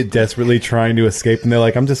you see it desperately trying to escape, and they're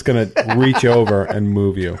like, I'm just going to reach over and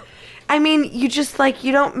move you. I mean, you just like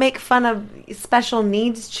you don't make fun of special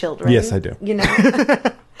needs children. Yes, I do. You know,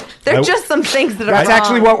 they're I- just some things that are. That's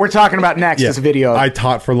actually wrong. what we're talking about next, is video. I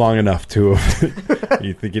taught for long enough to.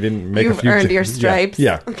 You think you didn't make You've a few earned your Yeah, stripes.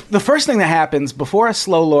 Yeah. The first thing that happens before a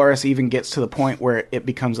slow loris even gets to the point where it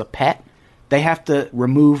becomes a pet, they have to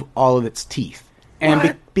remove all of its teeth.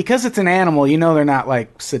 And because it's an animal, you know they're not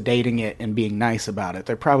like sedating it and being nice about it.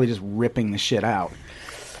 They're probably just ripping the shit out.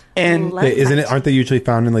 And Love Isn't that. it? Aren't they usually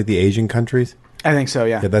found in like the Asian countries? I think so,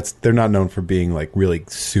 yeah. Yeah, they're not known for being like really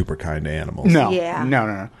super kind to animals. No, Yeah.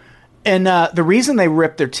 no. And the reason they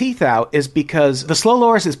rip their teeth out is because the slow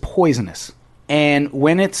loris is poisonous. And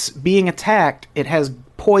when it's being attacked, it has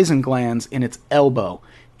poison glands in its elbow.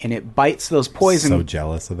 And it bites those poison... So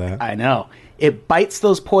jealous of that. I know. It bites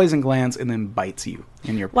those poison glands and then bites you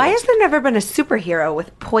in your Why poison. has there never been a superhero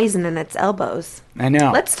with poison in its elbows? I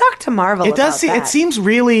know. Let's talk to Marvel. It does. about that. It seems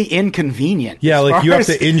really inconvenient. Yeah, as like far you have as-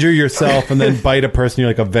 to injure yourself and then bite a person. You're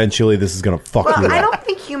like, eventually, this is gonna fuck you Well, I up. don't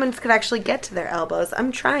think humans could actually get to their elbows.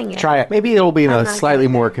 I'm trying it. Try it. Maybe it'll be in I'm a not slightly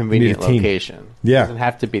gonna- more convenient You need a team. location. Yeah. It doesn't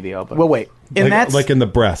have to be the elbow. Well, wait. And Like, that's like in the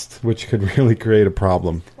breast, which could really create a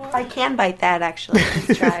problem. I can bite that actually.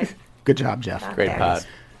 Just tried. good job, Jeff. Great There. pod.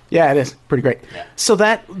 Yeah, it is pretty great. So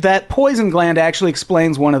that poison gland actually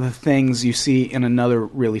explains one of the things you see in another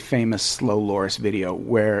really famous slow loris video,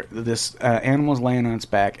 where this animal's laying on its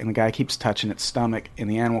back and the guy keeps touching its stomach and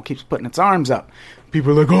the animal keeps putting its arms up.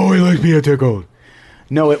 People are like, "Oh, he likes being tickled."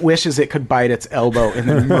 No, it wishes it could bite its elbow and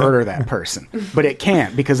then murder that person, but it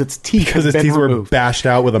can't because its teeth Because have his been teeth were removed. bashed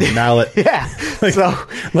out with a mallet. Yeah. Like, so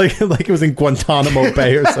like it was in Guantanamo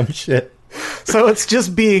Bay or some shit. So it's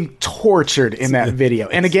just being tortured in that video.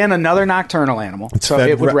 And again, another nocturnal animal. So fed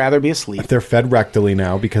it would re- rather be asleep. They're fed rectally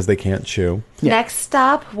now because they can't chew. Next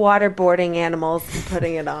stop, waterboarding animals and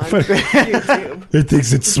putting it on YouTube. It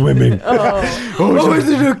thinks it's swimming. Oh,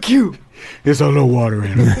 isn't it cute? It's a low water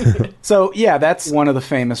animal. So, yeah, that's one of the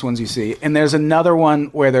famous ones you see. And there's another one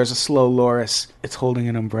where there's a slow loris. It's holding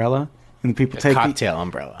an umbrella. And people take Cocktail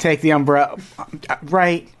umbrella. the umbrella.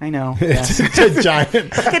 Right, I know. It's Yes. a giant,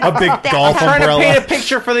 a big golf Trying to paint a umbrella.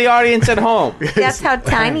 picture for the audience at home. That's how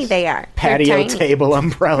tiny they are. They're Patio tiny. table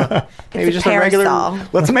umbrella. Maybe It's just a a regular. parasol.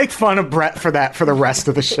 Let's make fun of Brett for that for the rest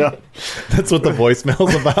of the show. That's what the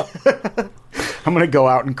voicemail's about. I'm going to go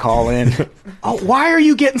out and call in. Oh, why are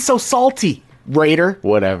you getting so salty, Raider?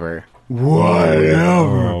 Whatever.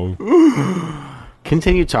 Whatever.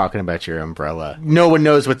 Continue talking about your umbrella. No one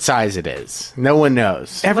knows what size it is. No one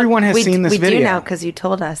knows. Everyone has seen this we video. do now because you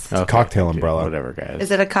told us. Okay, Cocktail okay, umbrella. Whatever, guys.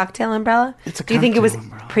 Is it a cocktail umbrella? It's a Do you think it was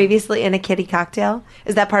cocktail umbrella. previously in a kitty cocktail?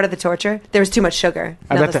 Is that part of the torture? There was too much sugar.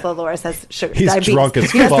 I Now bet the that- slow loris has sugar. He's diabetes. drunk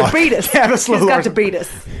as He has fuck. diabetes. Yeah, the slow He's got loris- diabetes.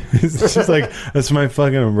 It's just like, that's my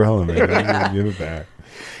fucking umbrella, man. I'm gonna give it back.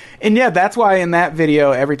 And yeah, that's why in that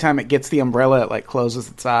video, every time it gets the umbrella, it like closes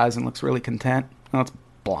its eyes and looks really content. Well, it's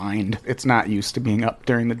blind. It's not used to being up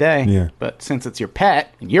during the day. Yeah. But since it's your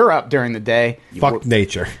pet and you're up during the day, Fuck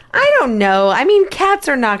nature. I don't know. I mean, cats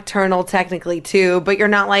are nocturnal technically too, but you're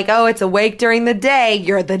not like, oh, it's awake during the day.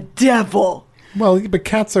 You're the devil. Well, but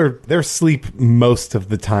cats they're asleep most of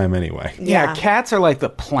the time anyway. yeah, cats are like the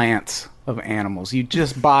plants of animals. You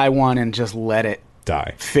just buy one and just let it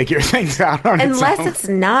Die. figure things out on Unless its own. it's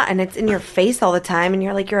not and it's in your face all the time and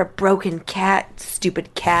you're like, you're a broken cat,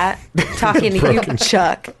 stupid cat. Talking to you,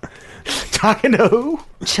 Chuck. Talking to who?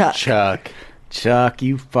 Chuck. Chuck,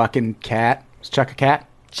 you fucking cat. Is Chuck a cat?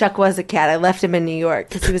 Chuck was a cat. I left him in New York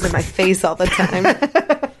because he was in my face all the time.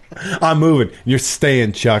 I'm moving. You're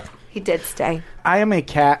staying, Chuck. He did stay. I am a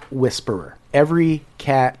cat whisperer. Every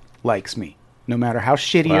cat likes me. No matter how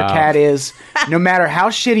shitty your Wow. cat is, no matter how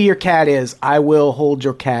shitty your cat is, I will hold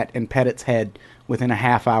your cat and pet its head within a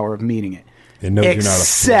half hour of meeting it. It knows you're not a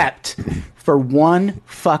Except for one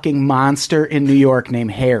fucking monster in New York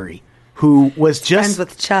named Harry, who was just Friends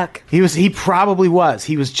with Chuck. He probably was.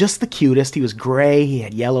 He was just the cutest. He was gray. He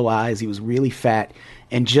had yellow eyes. He was really fat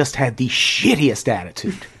and just had the shittiest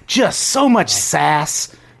attitude. Just so much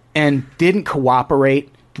sass and didn't cooperate.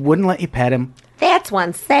 Wouldn't let you pet him. That's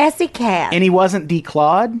one sassy cat. And he wasn't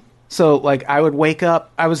declawed. So, like, I would wake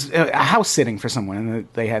up. I was house sitting for someone, and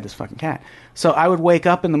they had this fucking cat. So I would wake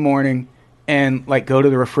up in the morning and, like, go to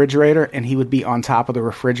the refrigerator, and he would be on top of the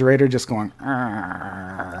refrigerator just going,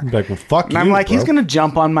 "Arr." Like, well, fuck And you, I'm like, bro. he's going to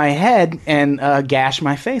jump on my head and gash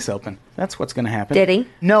my face open. That's what's going to happen. Did he?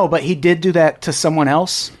 No, but he did do that to someone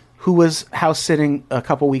else who was house sitting a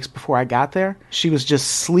couple weeks before I got there. She was just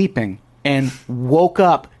sleeping and woke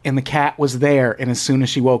up, and the cat was there. And as soon as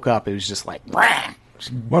she woke up, it was just like, "Wah!"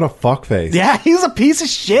 What a fuckface. Yeah, he's a piece of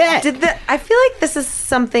shit. I feel like this is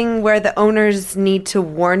something where the owners need to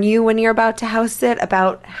warn you when you're about to house sit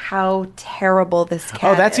about how terrible this cat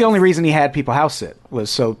Oh, that's the is. only reason he had people house sit, was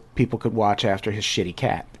so people could watch after his shitty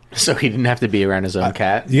cat. So he didn't have to be around his own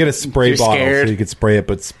cat. You get a spray You're bottle scared? so you could spray it,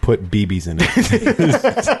 but put BBs in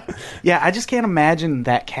it. Yeah, I just can't imagine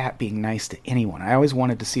that cat being nice to anyone. I always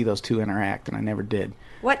wanted to see those two interact, and I never did.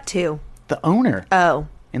 What two? The owner. Oh.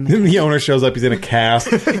 And Then the owner shows up. He's in a cast.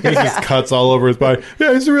 He just cuts all over his body.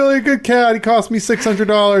 Yeah, he's a really good cat. He cost me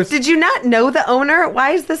 $600. Did you not know the owner?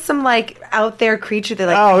 Why is this some like out there creature that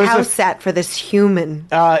Oh, it like was house sat for this human?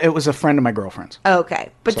 It was a friend of my girlfriend's. Okay,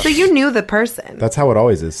 but so you knew the person. That's how it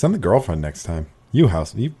always is. Send the girlfriend next time. You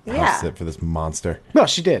house Yeah. sit for this monster. Well,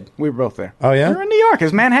 she did. We were both there. Oh, yeah? We were in New York. It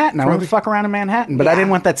was Manhattan. I wanted to fuck around in Manhattan, but I Yeah.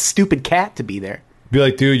 didn't want that stupid cat to be there. Be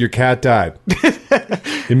like, dude, your cat died.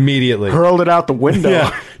 Immediately. Hurled it out the window.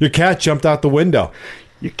 Yeah, your cat jumped out the window.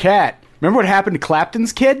 Your cat. Remember what happened to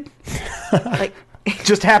Clapton's kid? Like,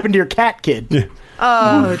 Just happened to your cat kid.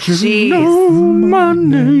 oh jeez. My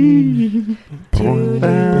name.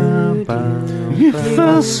 If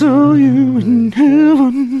I saw you in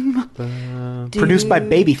heaven. Produced by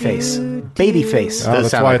Babyface. Babyface. Oh, that's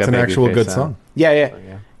sound why like it's a an actual Babyface good sound. song.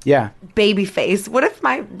 Yeah. Babyface. What if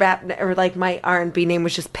my rap or like my R&B name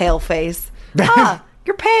was just Paleface? Ah,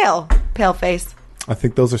 you're pale. Paleface. I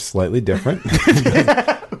think those are slightly different.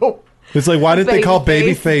 It's like, why didn't they call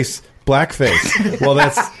Babyface. Babyface Blackface? Well,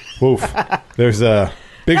 that's oof. There's a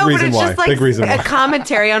big No, but reason it's why. just like Big reason a why.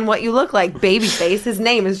 commentary on what you look like. Babyface. His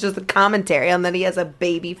name is just a commentary on that he has a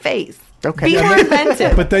baby face. Okay. Be more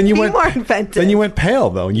inventive. But then you Be went. more inventive. Then you went pale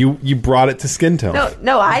though. You brought it to skin tone.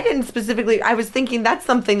 No, I didn't specifically. I was thinking that's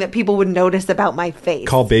something that people would notice about my face.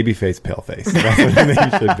 Call Babyface Paleface. That's what I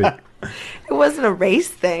think you should be. It wasn't a race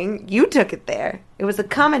thing. You took it there. It was a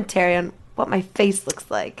commentary on what my face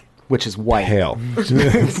looks like. Which is white. Pale.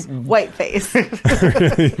 White face,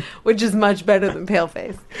 which is much better than pale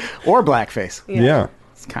face. Or blackface. Yeah.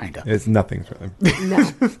 It's kind of. It's nothing for them. No,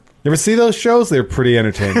 You ever see those shows? They're pretty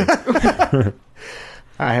entertaining.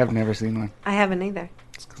 I have never seen one. I haven't either.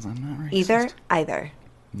 Because I'm not racist. Either.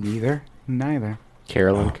 Neither.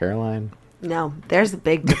 Caroline. No, there's a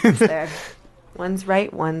big difference there. One's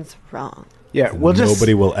right, one's wrong. Yeah, we'll just...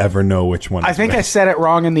 Nobody will ever know which one. I is think I right. said it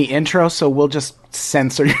wrong in the intro, so we'll just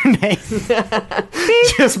censor your name.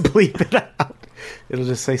 Just bleep it out. It'll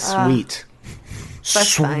just say sweet.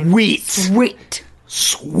 That's fine. Sweet.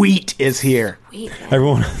 Sweet is here. Sweet.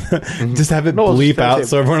 Everyone just have it No, bleep just out say-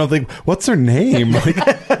 so everyone will think, what's her name? Like,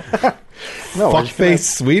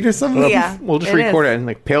 Fuckface Sweet or something? Yeah, We'll just it record is. it and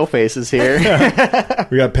like Paleface is here.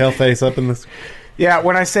 We got Paleface up in this. Yeah,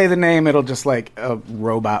 when I say the name, it'll just like a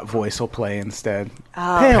robot voice will play instead.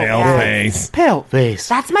 Paleface. Paleface.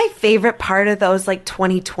 That's my favorite part of those like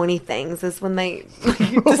 2020 things is when they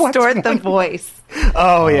distort the voice.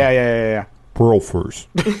 Oh, yeah. Paleface.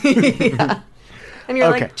 And you're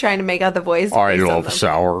Okay. like trying to make out the voice. I based on love them.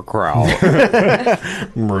 sauerkraut.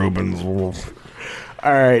 Reuben's Wolf.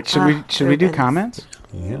 All right, should we do Rubens. comments?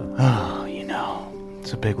 Yeah. Oh, you know,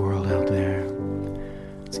 it's a big world out there.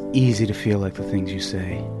 It's easy to feel like the things you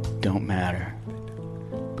say don't matter.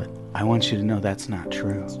 But I want you to know that's not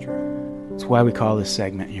true. It's why we call this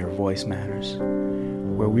segment Your Voice Matters,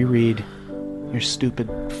 where we read your stupid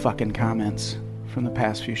fucking comments from the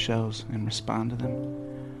past few shows and respond to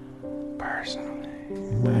them personally.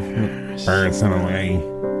 Personally.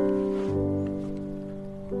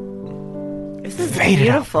 This is Fade it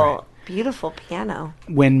out, beautiful, beautiful piano.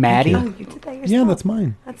 When Maddie, Oh, you did that yourself. Yeah, that's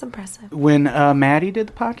mine. That's impressive. when Maddie did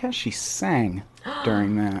the podcast, she sang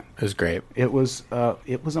during that. It was great. It was a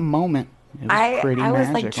moment. It was I pretty was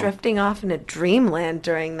magical. like drifting off into dreamland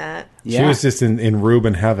during that. She Yeah. was just in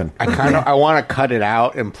Reuben heaven. I want to cut it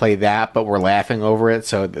out and play that, but we're laughing over it,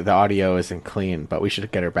 so the audio isn't clean. But we should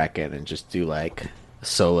get her back in and just do like a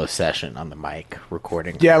solo session on the mic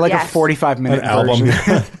recording. Yeah, like Yes. a 45-minute An album.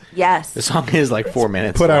 version. Yes. The song is like 4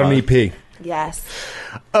 minutes. Put out an long. EP. Yes.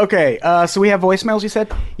 Okay, so we have voicemails, you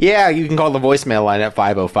said? Yeah, you can call the voicemail line at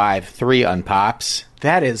 505-3-UNPOPs.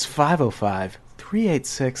 That is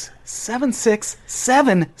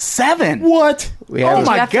 505-386-7677. What? We Oh have, you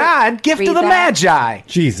my have to God, gift read of the that? Magi.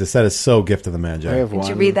 Jesus, that is so gift of the I Magi. have Did one.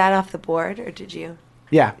 you read that off the board or did you?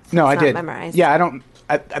 Yeah, no, I not did. memorized. Yeah, I don't...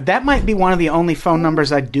 that might be one of the only phone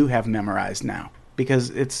numbers I do have memorized now. because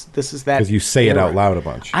this is that. Because you say it era. out loud a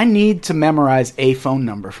bunch. I need to memorize a phone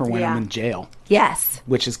number for when I'm in jail, Yes.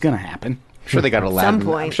 which is going to happen. I'm sure they got Aladdin.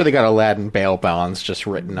 point. I'm sure they got Aladdin bail bonds just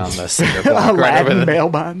written on the cinder block right over Aladdin the bail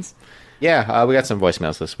bonds. Yeah, we got some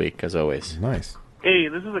voicemails this week, as always. Nice. Hey,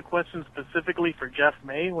 this is a question specifically for Jeff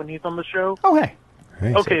May when he's on the show. Oh, hey.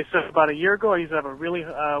 Hey, Okay, so about a year ago, I used to have a really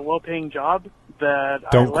well-paying job that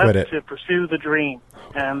Don't I quit left it. to pursue the dream.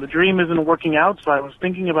 And the dream isn't working out, so I was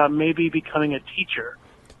thinking about maybe becoming a teacher.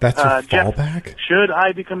 That's your Jeff, fallback? should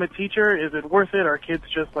I become a teacher? Is it worth it? Are kids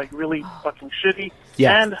just like really fucking shitty?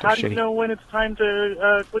 Yeah, And they're how do you shitty. know when it's time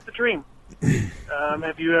to quit the dream?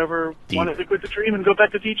 Have you ever wanted to quit the dream and go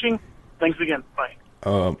back to teaching? Thanks again. Bye.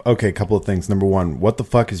 Okay, a couple of things. Number one, what the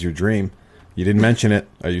fuck is your dream? You didn't mention it.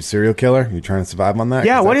 Are you a serial killer? Are you trying to survive on that?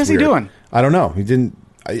 Yeah, 'Cause what that's is he weird. doing? I don't know. He didn't.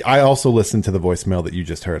 I also listened to the voicemail that you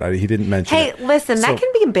just heard. He didn't mention Hey, it. listen, So- that can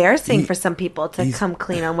be embarrassing for some people to come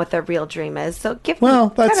clean on what their real dream is. So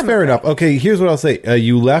Well, cut that's him a fair break. enough. Okay, here's what I'll say.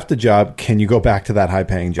 You left a job. Can you go back to that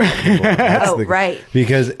high-paying job? That's Oh, right.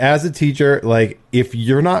 Because as a teacher, like, if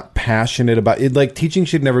you're not passionate about it, like, teaching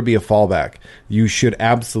should never be a fallback. You should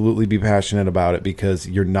absolutely be passionate about it because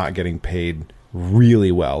you're not getting paid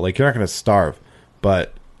really well. Like, you're not going to starve.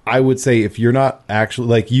 But I would say if you're not actually,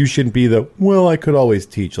 like, you shouldn't be I could always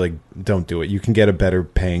teach. Like, don't do it. You can get a better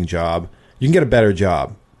paying job. You can get a better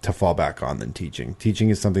job to fall back on than teaching. Teaching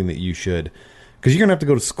is something that you should, because you're going to have to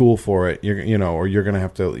go to school for it. Or you're going to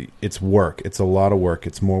have to, it's work. It's a lot of work.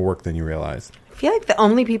 It's more work than you realize. I feel like the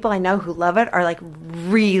only people I know who love it are like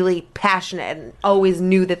really passionate and always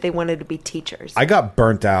knew that they wanted to be teachers. I got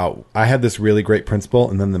burnt out. I had this really great principal,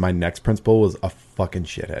 and then my next principal was a fucking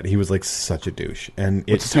shithead. He was like such a douche, and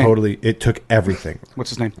What's his name? it took everything. What's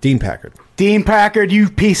his name? Dean Packard. Dean Packard, you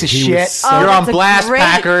piece of He shit. was so- You're that's on a blast, great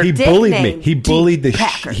Packard. He dick bullied me. name. He bullied Dean the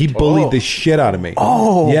Packard. he bullied the shit out of me.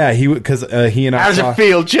 Oh. Yeah, because he and I How does saw- it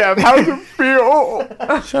feel, Jeff? How does it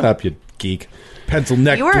feel? Shut up, you geek. Pencil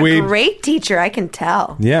neck You were dweeb. a great teacher, I can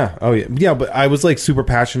tell. Yeah. Oh yeah. Yeah, but I was like super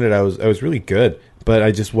passionate. I was really good, but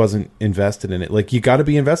I just wasn't invested in it. Like, you got to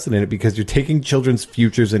be invested in it because you're taking children's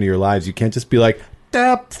futures into your lives. You can't just be like,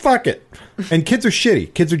 fuck it. And kids are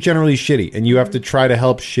shitty. Kids are generally shitty, and you have to try to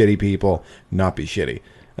help shitty people not be shitty.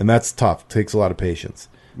 And that's tough. It takes a lot of patience.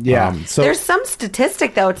 Yeah. So There's some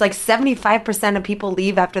statistic though. It's like 75% of people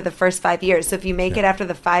leave after the first 5 years. So if you make it after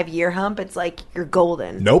the 5-year hump, it's like you're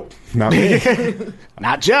golden. nope, not me.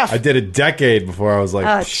 Not Jeff. I did a decade before I was like,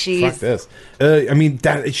 Oh, fuck jeez. this. I mean,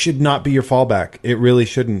 that it should not be your fallback. It really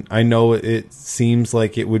shouldn't. I know it seems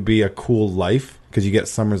like it would be a cool life because you get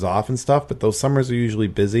summers off and stuff, but those summers are usually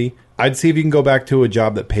busy. I'd see if you can go back to a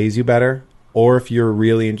job that pays you better, or if you're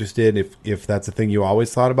really interested, if that's a thing you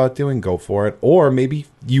always thought about doing, go for it. Or maybe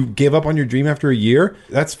you gave up on your dream after a year.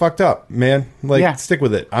 That's fucked up, man. Like, Yeah. stick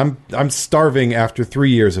with it. I'm starving after 3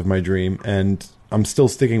 years of my dream, and I'm still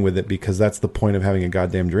sticking with it because that's the point of having a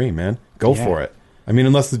goddamn dream, man. Go Yeah. for it. I mean,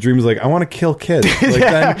 unless the dream is like, I want to kill kids.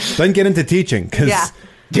 Like, then get into teaching because Yeah.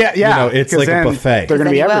 yeah, yeah. you know, it's 'Cause like a then buffet. They're going to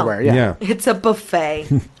Then be you will. everywhere. Yeah. yeah. It's a buffet.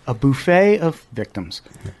 A buffet of victims.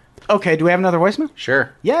 Okay, do we have another voicemail?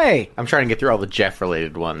 Sure. Yay. I'm trying to get through all the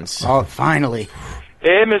Jeff-related ones. Oh, finally.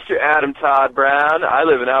 Hey, Mr. Adam Todd Brown. I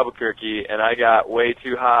live in Albuquerque, and I got way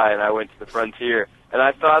too high, and I went to the frontier. And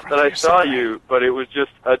I thought that I saw you, but it was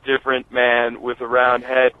just a different man with a round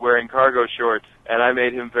head wearing cargo shorts, and I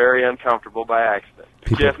made him very uncomfortable by accident.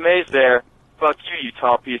 Jeff May's there. Fuck you, you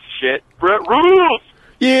tall piece of shit. Brett rules!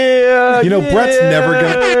 Yeah. You know, Brett's never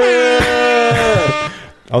gonna.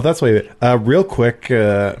 Oh, that's why. Real quick,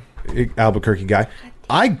 Albuquerque guy.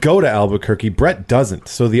 I go to Albuquerque. Brett doesn't.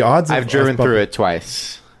 So the odds. I've of driven us bumping- through it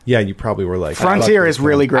twice. Yeah, you probably were like Frontier is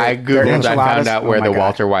really great. I Their googled. I enchiladas, found out oh where my the God.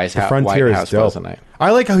 Walter White The Frontier White is House was, dope. and I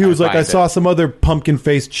like how he was like, I find saw it. some other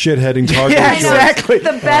pumpkin-faced shithead in cargo Yeah, shorts. exactly.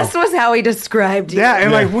 The best was how he described you. Yeah,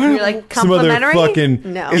 and like, what? You're like, Some other complimentary?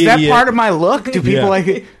 fucking No. Is that idiot. part of my look? Do people Yeah. like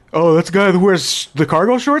it? Oh, that's a guy that wears the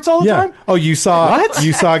cargo shorts all the Yeah. time? Oh, you saw What?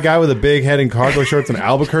 You saw a guy with a big head and cargo shorts in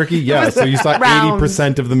Albuquerque? Yeah. So you saw Round.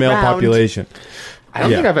 80% of the male Round. population. I don't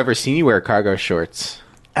Yeah. think I've ever seen you wear cargo shorts.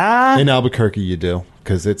 In Albuquerque, you do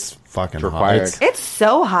because it's fucking required. hot. It's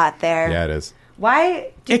so hot there. Yeah, it is. Why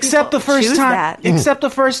do Except the people first choose time. that? Except the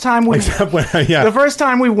first time we. Except when, yeah, The first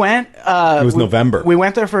time we went, it was November. We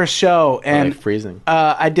went there for a show, and Like freezing.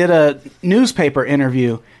 I did a newspaper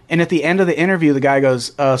interview. And at the end of the interview, the guy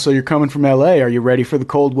goes, "So you're coming from L.A.? Are you ready for the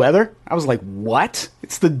cold weather?" I was like, "What?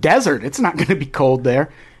 It's the desert. It's not going to be cold there."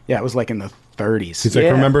 Yeah, it was like in the 30s. He's like,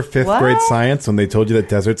 remember fifth grade science when they told you that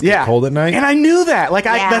deserts get cold at night? And I knew that. Like,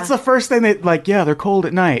 that's the first thing that, like, yeah, they're cold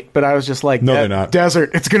at night. But I was just like, no, they're not.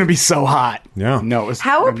 Desert, it's going to be so hot. Yeah. No, it was.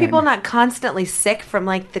 How are people not constantly sick from,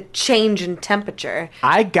 like, the change in temperature?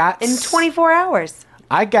 I got in 24 hours.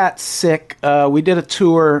 I got sick. We did a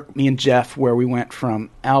tour, me and Jeff, where we went from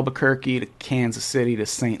Albuquerque to Kansas City to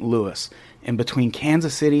St. Louis. And between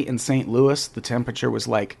Kansas City and St. Louis, the temperature was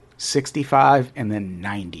like 65 and then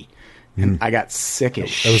 90. And I got sick as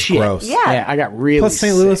shit. It was gross. Yeah, I got really Plus,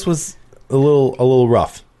 St. Louis was a little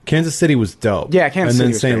rough. Kansas City was dope. Yeah, Kansas City and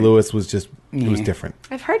then was St. great. Louis was just it was different.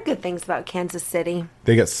 I've heard good things about Kansas City.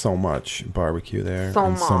 They got so much barbecue there, So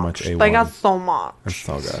and much. so much A1. They got so much. That's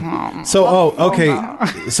so good. So,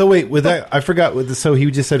 okay. So wait, with that, I forgot. So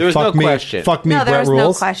he just said, There was "Fuck no me, question. fuck me, No, there Brett was no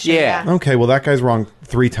rules." question. Yeah. Okay, well that guy's wrong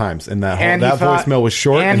 3 times in that whole. And he That thought- voicemail was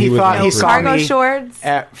short, and and he was thought wrong he three saw times. Cargo me shorts.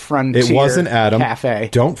 at Frontier It wasn't Adam. Cafe.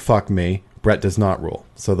 Don't fuck me. Brett does not rule.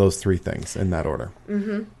 So those 3 things in that order.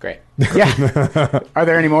 Great. Yeah. Are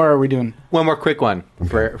there any more? Or are we doing? One more quick one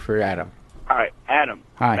for Adam. All right, Adam.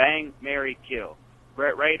 Hi. Bang, marry, kill.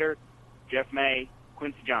 Brett Rader, Jeff May,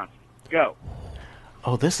 Quincy Johnson. Go.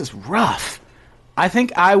 Oh, this is rough. I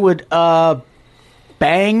think I would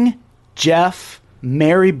bang Jeff,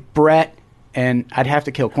 marry Brett, and I'd have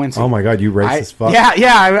to kill Quincy. Oh my God, you racist fuck.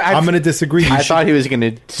 Yeah. I'm going to disagree. I thought he was going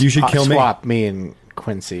to You should kill me. swap me and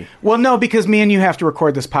Quincy. Well, no, because me and you have to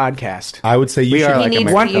record this podcast. I would say you We are should. like He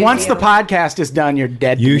needs American. to use Once you. the podcast is done, you're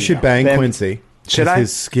dead. to You me, should though. bang Then- Quincy. Should 'cause I?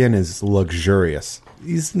 His skin is luxurious.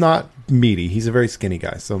 He's not meaty. He's a very skinny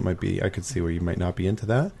guy, so it might be. I could see where you might not be into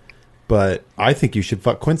that. But I think you should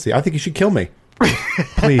fuck Quincy. I think you should kill me.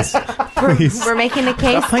 Please, please. We're making a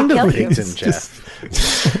case to Playing the kill you. reason, Jeff.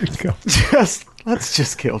 Let's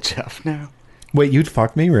just kill Jeff now. Wait, you'd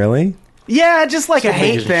fuck me, really? Yeah, just like a Big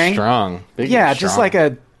hate and thing. Strong. Big Yeah, and just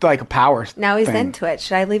strong. like a power. Now he's thing. into it.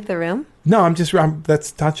 Should I leave the room? No,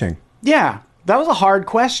 that's touching. Yeah, that was a hard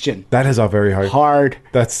question. That is a very hard. Hard,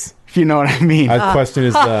 That's if you know what I mean. that question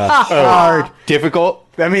is. Hard. difficult.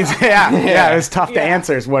 That means yeah, it was tough to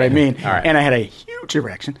answer. Is what I mean. All right. And I had a huge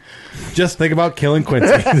erection. Just think about killing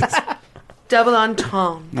Quincy. Double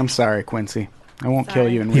entendre. I'm sorry, Quincy. I won't kill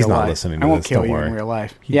Sorry. you in He's real not life. listening to I won't this, kill don't you worry. in real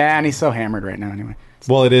life. Yeah, and he's so hammered right now. Anyway,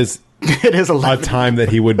 Well, it is it is a 11. time that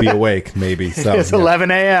he would be awake, maybe. So It's yeah. 11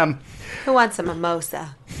 a.m. Who wants a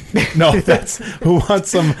mimosa? No, that's who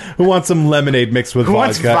wants some lemonade mixed with Who vodka.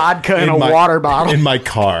 wants vodka in a my- water bottle? in my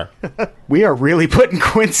car. We are really putting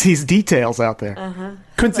Quincy's details out there.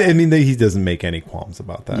 Quincy, I mean, he doesn't make any qualms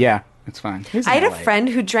about that. Yeah, it's fine. He's I had in a LA. friend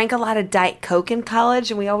who drank a lot of Diet Coke in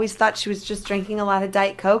college, and we always thought she was just drinking a lot of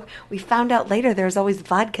Diet Coke. We found out later there was always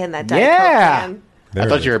vodka in that Diet Coke Yeah. can. There I it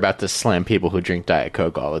thought is. you were about to slam people who drink Diet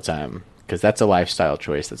Coke all the time, because that's a lifestyle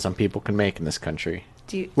choice that some people can make in this country.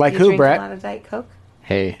 Do you, Like do you who, drink Brett? a lot of Diet Coke?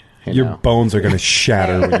 Hey, Your now. bones are going to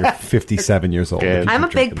shatter when you're 57 years old. Good. if you I'm a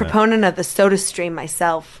keep big drinking that. proponent of the Soda Stream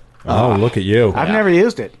myself. Oh, look at you. I've never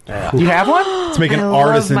used it. Do you have one? Let's make an I love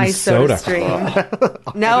artisan my soda. Stream.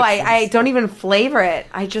 No, I don't even flavor it.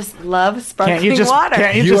 I just love sparkling Can't you just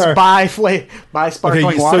water. You are- buy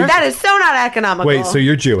sparkling so- water? That is so not economical. Wait, so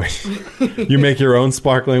you're Jewish. You make your own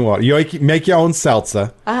sparkling water. You make your own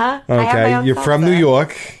seltzer. I have my Okay, own you're from salsa. New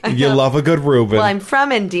York. You love a good Reuben. Well, I'm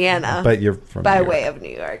from Indiana, but you're from by New York. way of New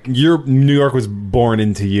York. New York was born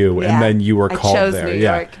into you, Yeah. and then you were I called chose there. New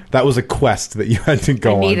Yeah, York. that was a quest that you had to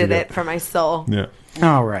go I on. needed to it for my soul. Yeah,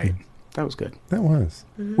 All right. That was good. that was.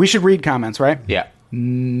 We should read comments, right? Yeah.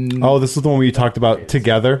 Oh, this is the one where you talked about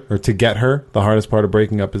together or to get her. The hardest part of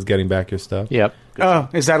breaking up is getting back your stuff. Yep. Oh,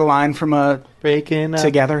 is that a line from a Breaking up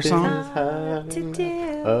Together is song? hard.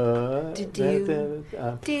 To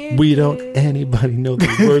do. We don't anybody know the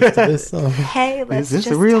words to this song. Hey, let's this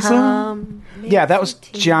just a real hum. song? Yeah, that was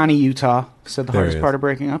Johnny Utah. Said the There hardest he is. part of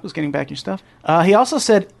breaking up was getting back your stuff. He also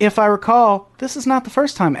said, if I recall, this is not the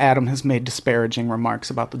first time Adam has made disparaging remarks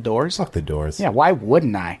about the Doors. Fuck the Doors. Yeah, why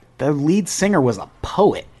wouldn't I? The lead singer was a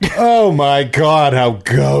poet. Oh my God, how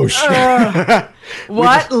gauche.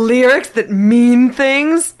 What lyrics that mean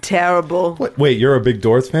things? Terrible. Wait, you're a big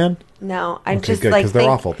Doors fan? No, I Okay, just good, like 'cause they're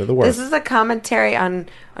think awful. They're the worst. This is a commentary on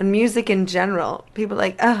music in general. People are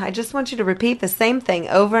like, oh, I just want you to repeat the same thing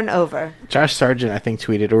over and over. Josh Sargent, I think,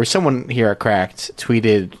 tweeted, or someone here at Cracked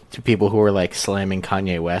tweeted to people who were like slamming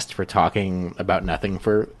Kanye West for talking about nothing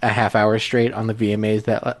for a half hour straight on the VMAs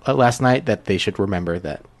that last night, that they should remember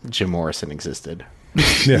that Jim Morrison existed.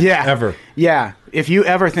 Yeah. Ever. Yeah, if you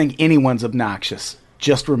ever think anyone's obnoxious,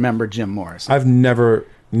 just remember Jim Morrison. I've never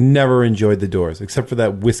Never enjoyed the Doors except for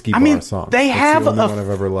that Whiskey Bar song. They That's have the only one I've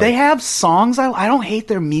ever liked. they have songs. I don't hate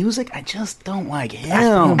their music. I just don't like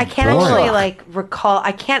him. I can't Boy. actually like recall.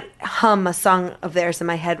 I can't hum a song of theirs in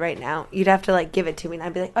my head right now. You'd have to like give it to me, and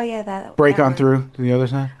I'd be like, "Oh yeah, that Break that on one. through to the other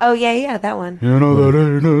side. Oh yeah, that one. You know that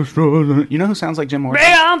ain't no straw. You know who sounds like Jim Morrison?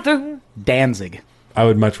 Break on through. Danzig. I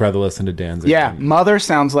would much rather listen to Danzig. Yeah, Mother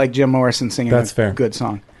sounds like Jim Morrison singing That's a fair. good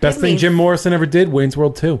song. Best thing Jim Morrison ever did, Wayne's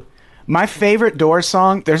World 2. My favorite Doors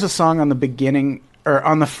song, there's a song on the beginning, or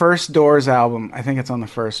on the first Doors album. I think it's on the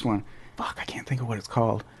first one. Fuck, I can't think of what it's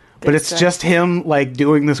called. But it's stuff. just him, like,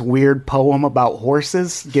 doing this weird poem about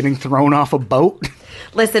horses getting thrown off a boat.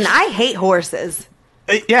 Listen, I hate horses.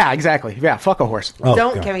 Yeah, exactly. Yeah, fuck a horse. Oh,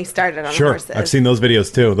 Don't God. get me started on Sure, horses. I've seen those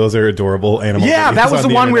videos too. Those are adorable animal. Yeah, videos that was on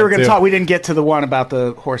the one we were going to internet, talk. We didn't get to the one about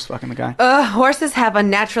the horse fucking the guy. Horses have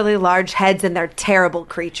unnaturally large heads, and they're terrible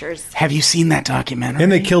creatures. Have you seen that documentary?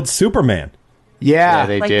 And they killed Superman. Yeah,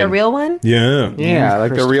 they Like did. the real one? Yeah, Yeah, like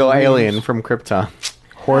the Christopher real Reeves. alien from Krypton.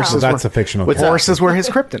 horses. that's were, a fictional. What's character. horses were his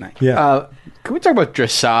kryptonite. Yeah, Can we talk about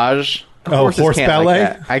dressage? Oh, horse can't ballet?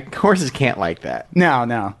 Like that. Horses can't like that.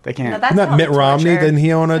 No, they can't. No, that's Isn't that all Mitt Romney? torture. Didn't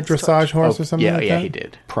he own a That's dressage horse or something? Yeah, like yeah, that? he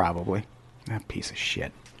did. Probably. That piece of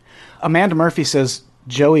shit. Amanda Murphy says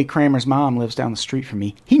Joey Kramer's mom lives down the street from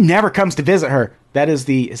me. He never comes to visit her. That is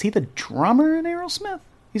is he the drummer in Aerosmith?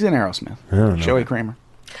 He's in Aerosmith. I don't know. Joey Kramer.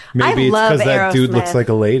 Maybe I it's love because that dude looks Aerosmith. like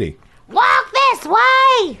a lady. Walk this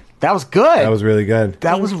way! That was good. That was really good.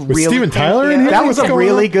 That was Was really Steven Tyler in here? That was a What's going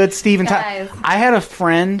really on? good Steven Tyler. Guys. I had a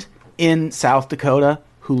friend in South Dakota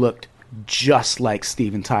who looked just like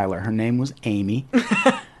Steven Tyler. Her name was Amy.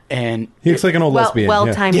 And He looks like an old lesbian.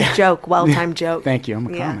 Well-timed Yeah. joke. Well-timed joke. thank you. I'm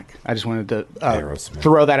a Yeah. comic. I just wanted to Aerosmith.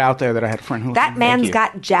 throw that out there that I had a friend who looked That like man's you.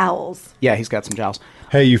 got jowls. Yeah, he's got some jowls.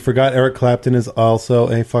 Hey, you forgot Eric Clapton is also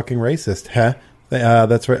a fucking racist. Huh?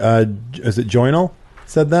 That's right. Is it Joynal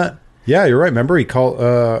said that? Yeah, you're right. Remember, he called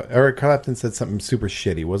Eric Clapton said something super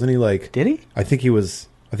shitty, wasn't he? Like, Did he? I think he was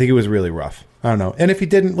really rough. I don't know. And if he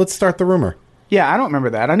didn't, let's start the rumor. Yeah, I don't remember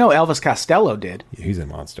that. I know Elvis Costello did. He's a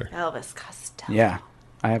monster. Elvis Costello. Yeah.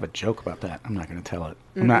 I have a joke about that. I'm not going to tell it.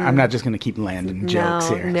 I'm not just going to keep landing jokes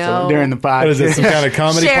here. no. So during the podcast. What is this, some kind of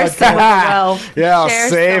comedy Share podcast? some of the well. Yeah, I'll Share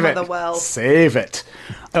save some it. of the well. Save it.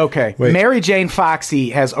 Okay. Wait. Mary Jane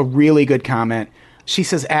Foxy has a really good comment. She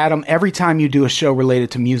says, Adam, every time you do a show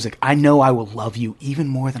related to music, I know I will love you even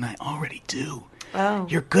more than I already do. Oh.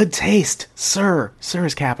 Your good taste, sir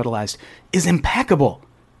is capitalized, is impeccable.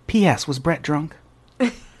 P.S. Was Brett drunk?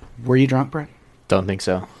 Were you drunk, Brett? Don't think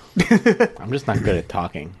so. I'm just not good at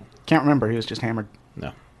talking. Can't remember. He was just hammered.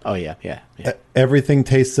 No. Oh, yeah. Everything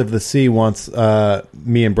Tastes of the Sea wants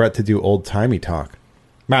me and Brett to do old timey talk.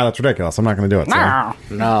 Man, that's ridiculous. I'm not going to do it. Sorry.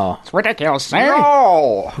 No. It's ridiculous. eh?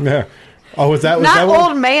 No. Yeah. Oh, was that Not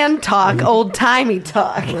what? old man talk, old timey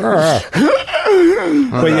talk. But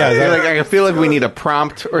yeah, I feel that, like I feel like we need a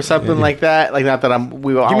prompt or something like that. Like, not that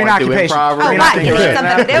we all Give me an want to do occupation. improv or Oh, right. anything Give me right something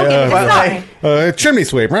now. to do. Give me Yeah. something. chimney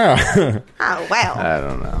sweep. Oh, well. I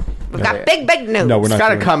don't know. We've got big news. No, we're It's not. got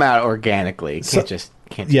to doing it. come out organically. It can't just.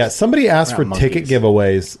 Yeah, somebody asked for We're not ticket monkeys.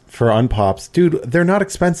 giveaways for Unpops. Dude, they're not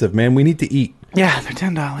expensive, man. We need to eat. Yeah, they're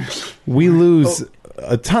 $10. We lose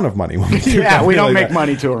a ton of money when we do Yeah, we something don't like make that.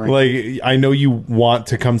 money touring. Like, I know you want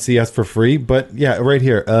to come see us for free, but yeah, right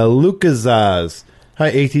here. Lucas Zaz. Hi,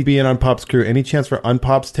 ATB and Unpops crew. Any chance for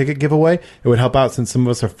Unpops ticket giveaway? It would help out since some of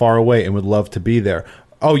us are far away and would love to be there.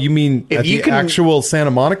 Oh, you mean If at you the can- actual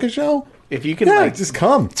Santa Monica show? If you can, Yeah, like, just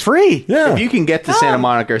come. It's free. Yeah. if you can get to Santa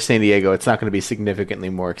Monica or San Diego, it's not going to be significantly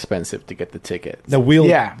more expensive to get the tickets. No, we'll,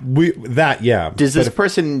 Yeah. yeah. Does But this if-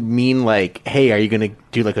 person mean like, hey, are you going to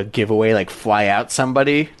do like a giveaway, like fly out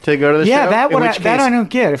somebody to go to the Yeah, show? that In one which that case- I don't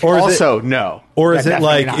get. If Or is it- also, no. Or is Yeah, it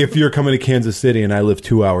like definitely not. if you're coming to Kansas City and I live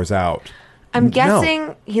 2 hours out? I'm No.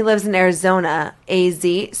 guessing he lives in Arizona, AZ,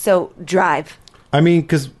 so drive. I mean,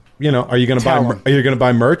 because are you going to buy? Tell 'em. Are you going to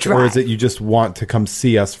buy merch, or is Drive. it you just want to come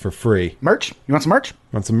see us for free? merch? You want some merch?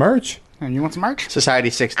 Want some merch? And you want some merch?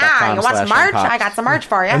 Society6.com. you want some merch? I got some merch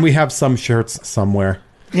for you. And we have some shirts somewhere.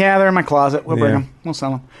 Yeah, they're in my closet. We'll bring Yeah. them. We'll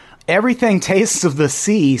sell them. Everything Tastes of the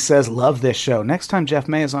Sea says, love this show. Next time Jeff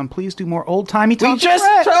May is on, please do more old-timey talk. We just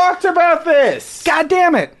Brett. talked about this. God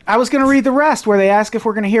damn it. I was going to read the rest where they ask if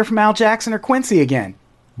we're going to hear from Al Jackson or Quincy again.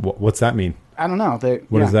 What's that mean? I don't know.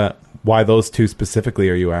 What is that? Why those two specifically?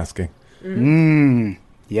 Are you asking?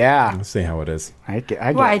 Yeah. Let's see how it is. I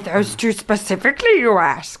get Why those two specifically, you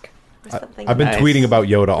ask? Or something. I've been Nice. tweeting about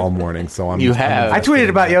Yoda all morning, so I'm. You have. I tweeted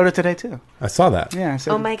about Yoda today, too. I saw that. Yeah, I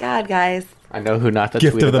said, Oh my God, guys. I know who not to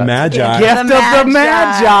Gift tweet of the about. Magi. Gift of the Magi.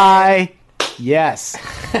 Magi. Yes.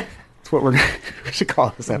 That's what we should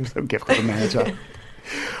call this episode, Gift of the Magi.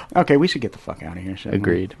 Okay, we should get the fuck out of here. Shouldn't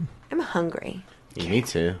we? Agreed. I'm hungry. Me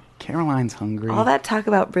too. Caroline's hungry. All that talk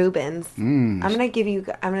about Reubens. I'm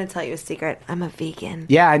gonna tell you a secret. I'm a vegan.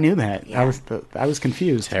 Yeah, I knew that. Yeah. I was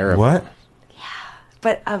confused. Terrible. What?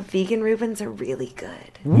 But vegan Reubens are really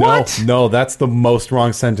good. What? No, that's the most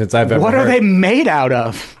wrong sentence I've ever What heard. are they made out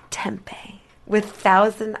of? Tempeh with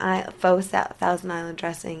Thousand Island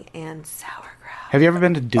dressing and sauerkraut. Have you ever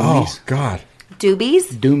been to Doomies? Oh, God. Doobies?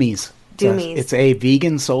 Doomies. Doomies. It's a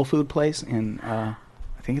vegan soul food place in, I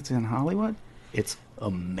think it's in Hollywood. It's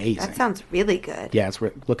amazing. That sounds really good. Yeah,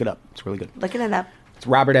 look it up. It's really good. Looking it up. It's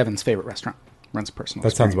Robert Evans' favorite restaurant. Runs a personal.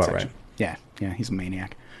 That sounds experience about section. Yeah, he's a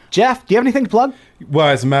maniac. Jeff, do you have anything to plug? Well,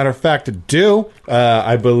 as a matter of fact, I do.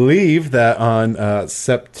 I believe that on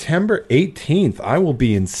September 18th, I will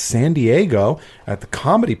be in San Diego at the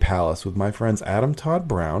Comedy Palace with my friends Adam Todd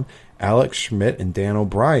Brown, Alex Schmidt, and Dan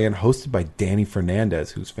O'Brien, hosted by Danny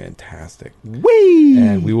Fernandez, who's fantastic. Whee!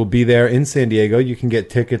 And we will be there in San Diego. You can get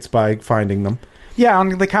tickets by finding them. Yeah, on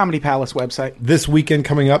the Comedy Palace website. This weekend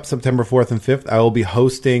coming up, September 4th and 5th, I will be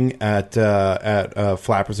hosting at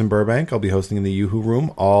Flappers in Burbank. I'll be hosting in the Yoo-Hoo Room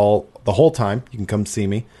the whole time. You can come see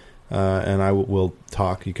me, and I will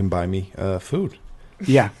talk. You can buy me food.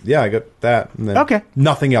 Yeah. Yeah, I got that. And then Okay.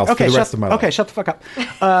 Nothing else for the rest of my life. Okay, shut the fuck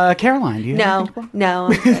up. Caroline, do you have anything to plug? No,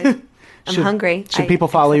 I'm good. I'm hungry. Should people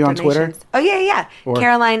follow you on accept Twitter? donations. Oh, yeah. Or-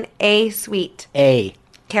 Caroline A. Sweet. A.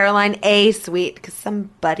 Caroline A. Sweet, because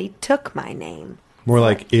somebody took my name. More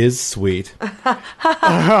like is sweet.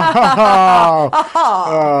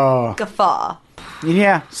 Guffaw.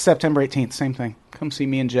 Yeah, September 18th, same thing. Come see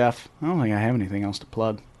me and Jeff. I don't think I have anything else to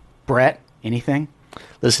plug. Brett, anything?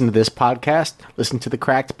 Listen to this podcast. Listen to the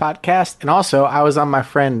Cracked podcast. And also, I was on my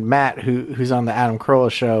friend Matt, who's on the Adam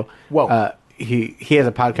Carolla show. Whoa. He has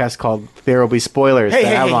a podcast called There Will Be Spoilers.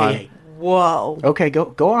 that I'm on. Hey. Whoa. Okay,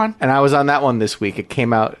 go on. And I was on that one this week. It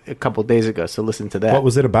came out a couple days ago, so listen to that. What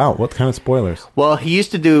was it about? What kind of spoilers? Well, he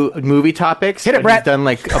used to do movie topics. Hit it, but Brett. He's done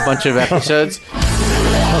like a bunch of episodes.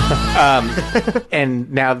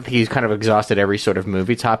 And now he's kind of exhausted every sort of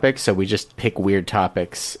movie topic, so we just pick weird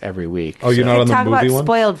topics every week. Oh, you're not on the Talk movie about one?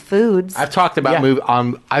 spoiled foods. I've talked about Yeah. movie.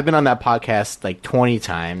 I've been on that podcast like 20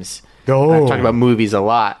 times. Oh. I've talked about movies a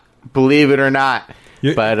lot, believe it or not.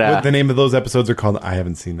 But what the name of those episodes are called? I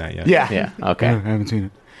haven't seen that yet. yeah, okay. I haven't seen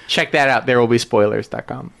it. Check that out.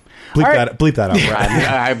 Therewillbespoilers.com. Bleep that out. Brett.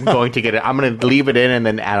 I'm going to get it. I'm going to leave it in, and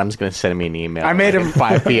then Adam's going to send me an email. I made at him-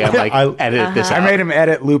 5 p.m. Like edit this. I out. made him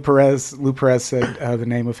edit Lou Perez. Lou Perez said the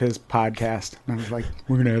name of his podcast. And I was like,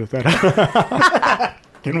 we're going to edit that out.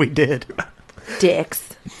 And we did.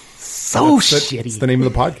 Dicks. So It's shitty. the name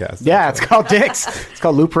of the podcast. Yeah, it's called Dicks. It's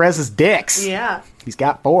called Lou Perez's Dicks. Yeah. He's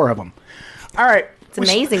got 4 of them. All right. It's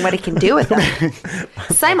amazing what he can do with them.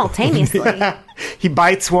 Simultaneously. He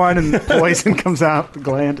bites one and the poison comes out the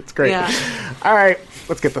gland. It's great. Yeah. All right.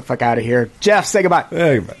 Let's get the fuck out of here. Jeff, say goodbye.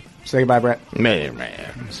 Hey, Brett. Say goodbye, Brett. Man.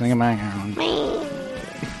 Say goodbye.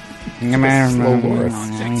 Slow Boris.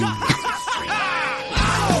 Goodbye.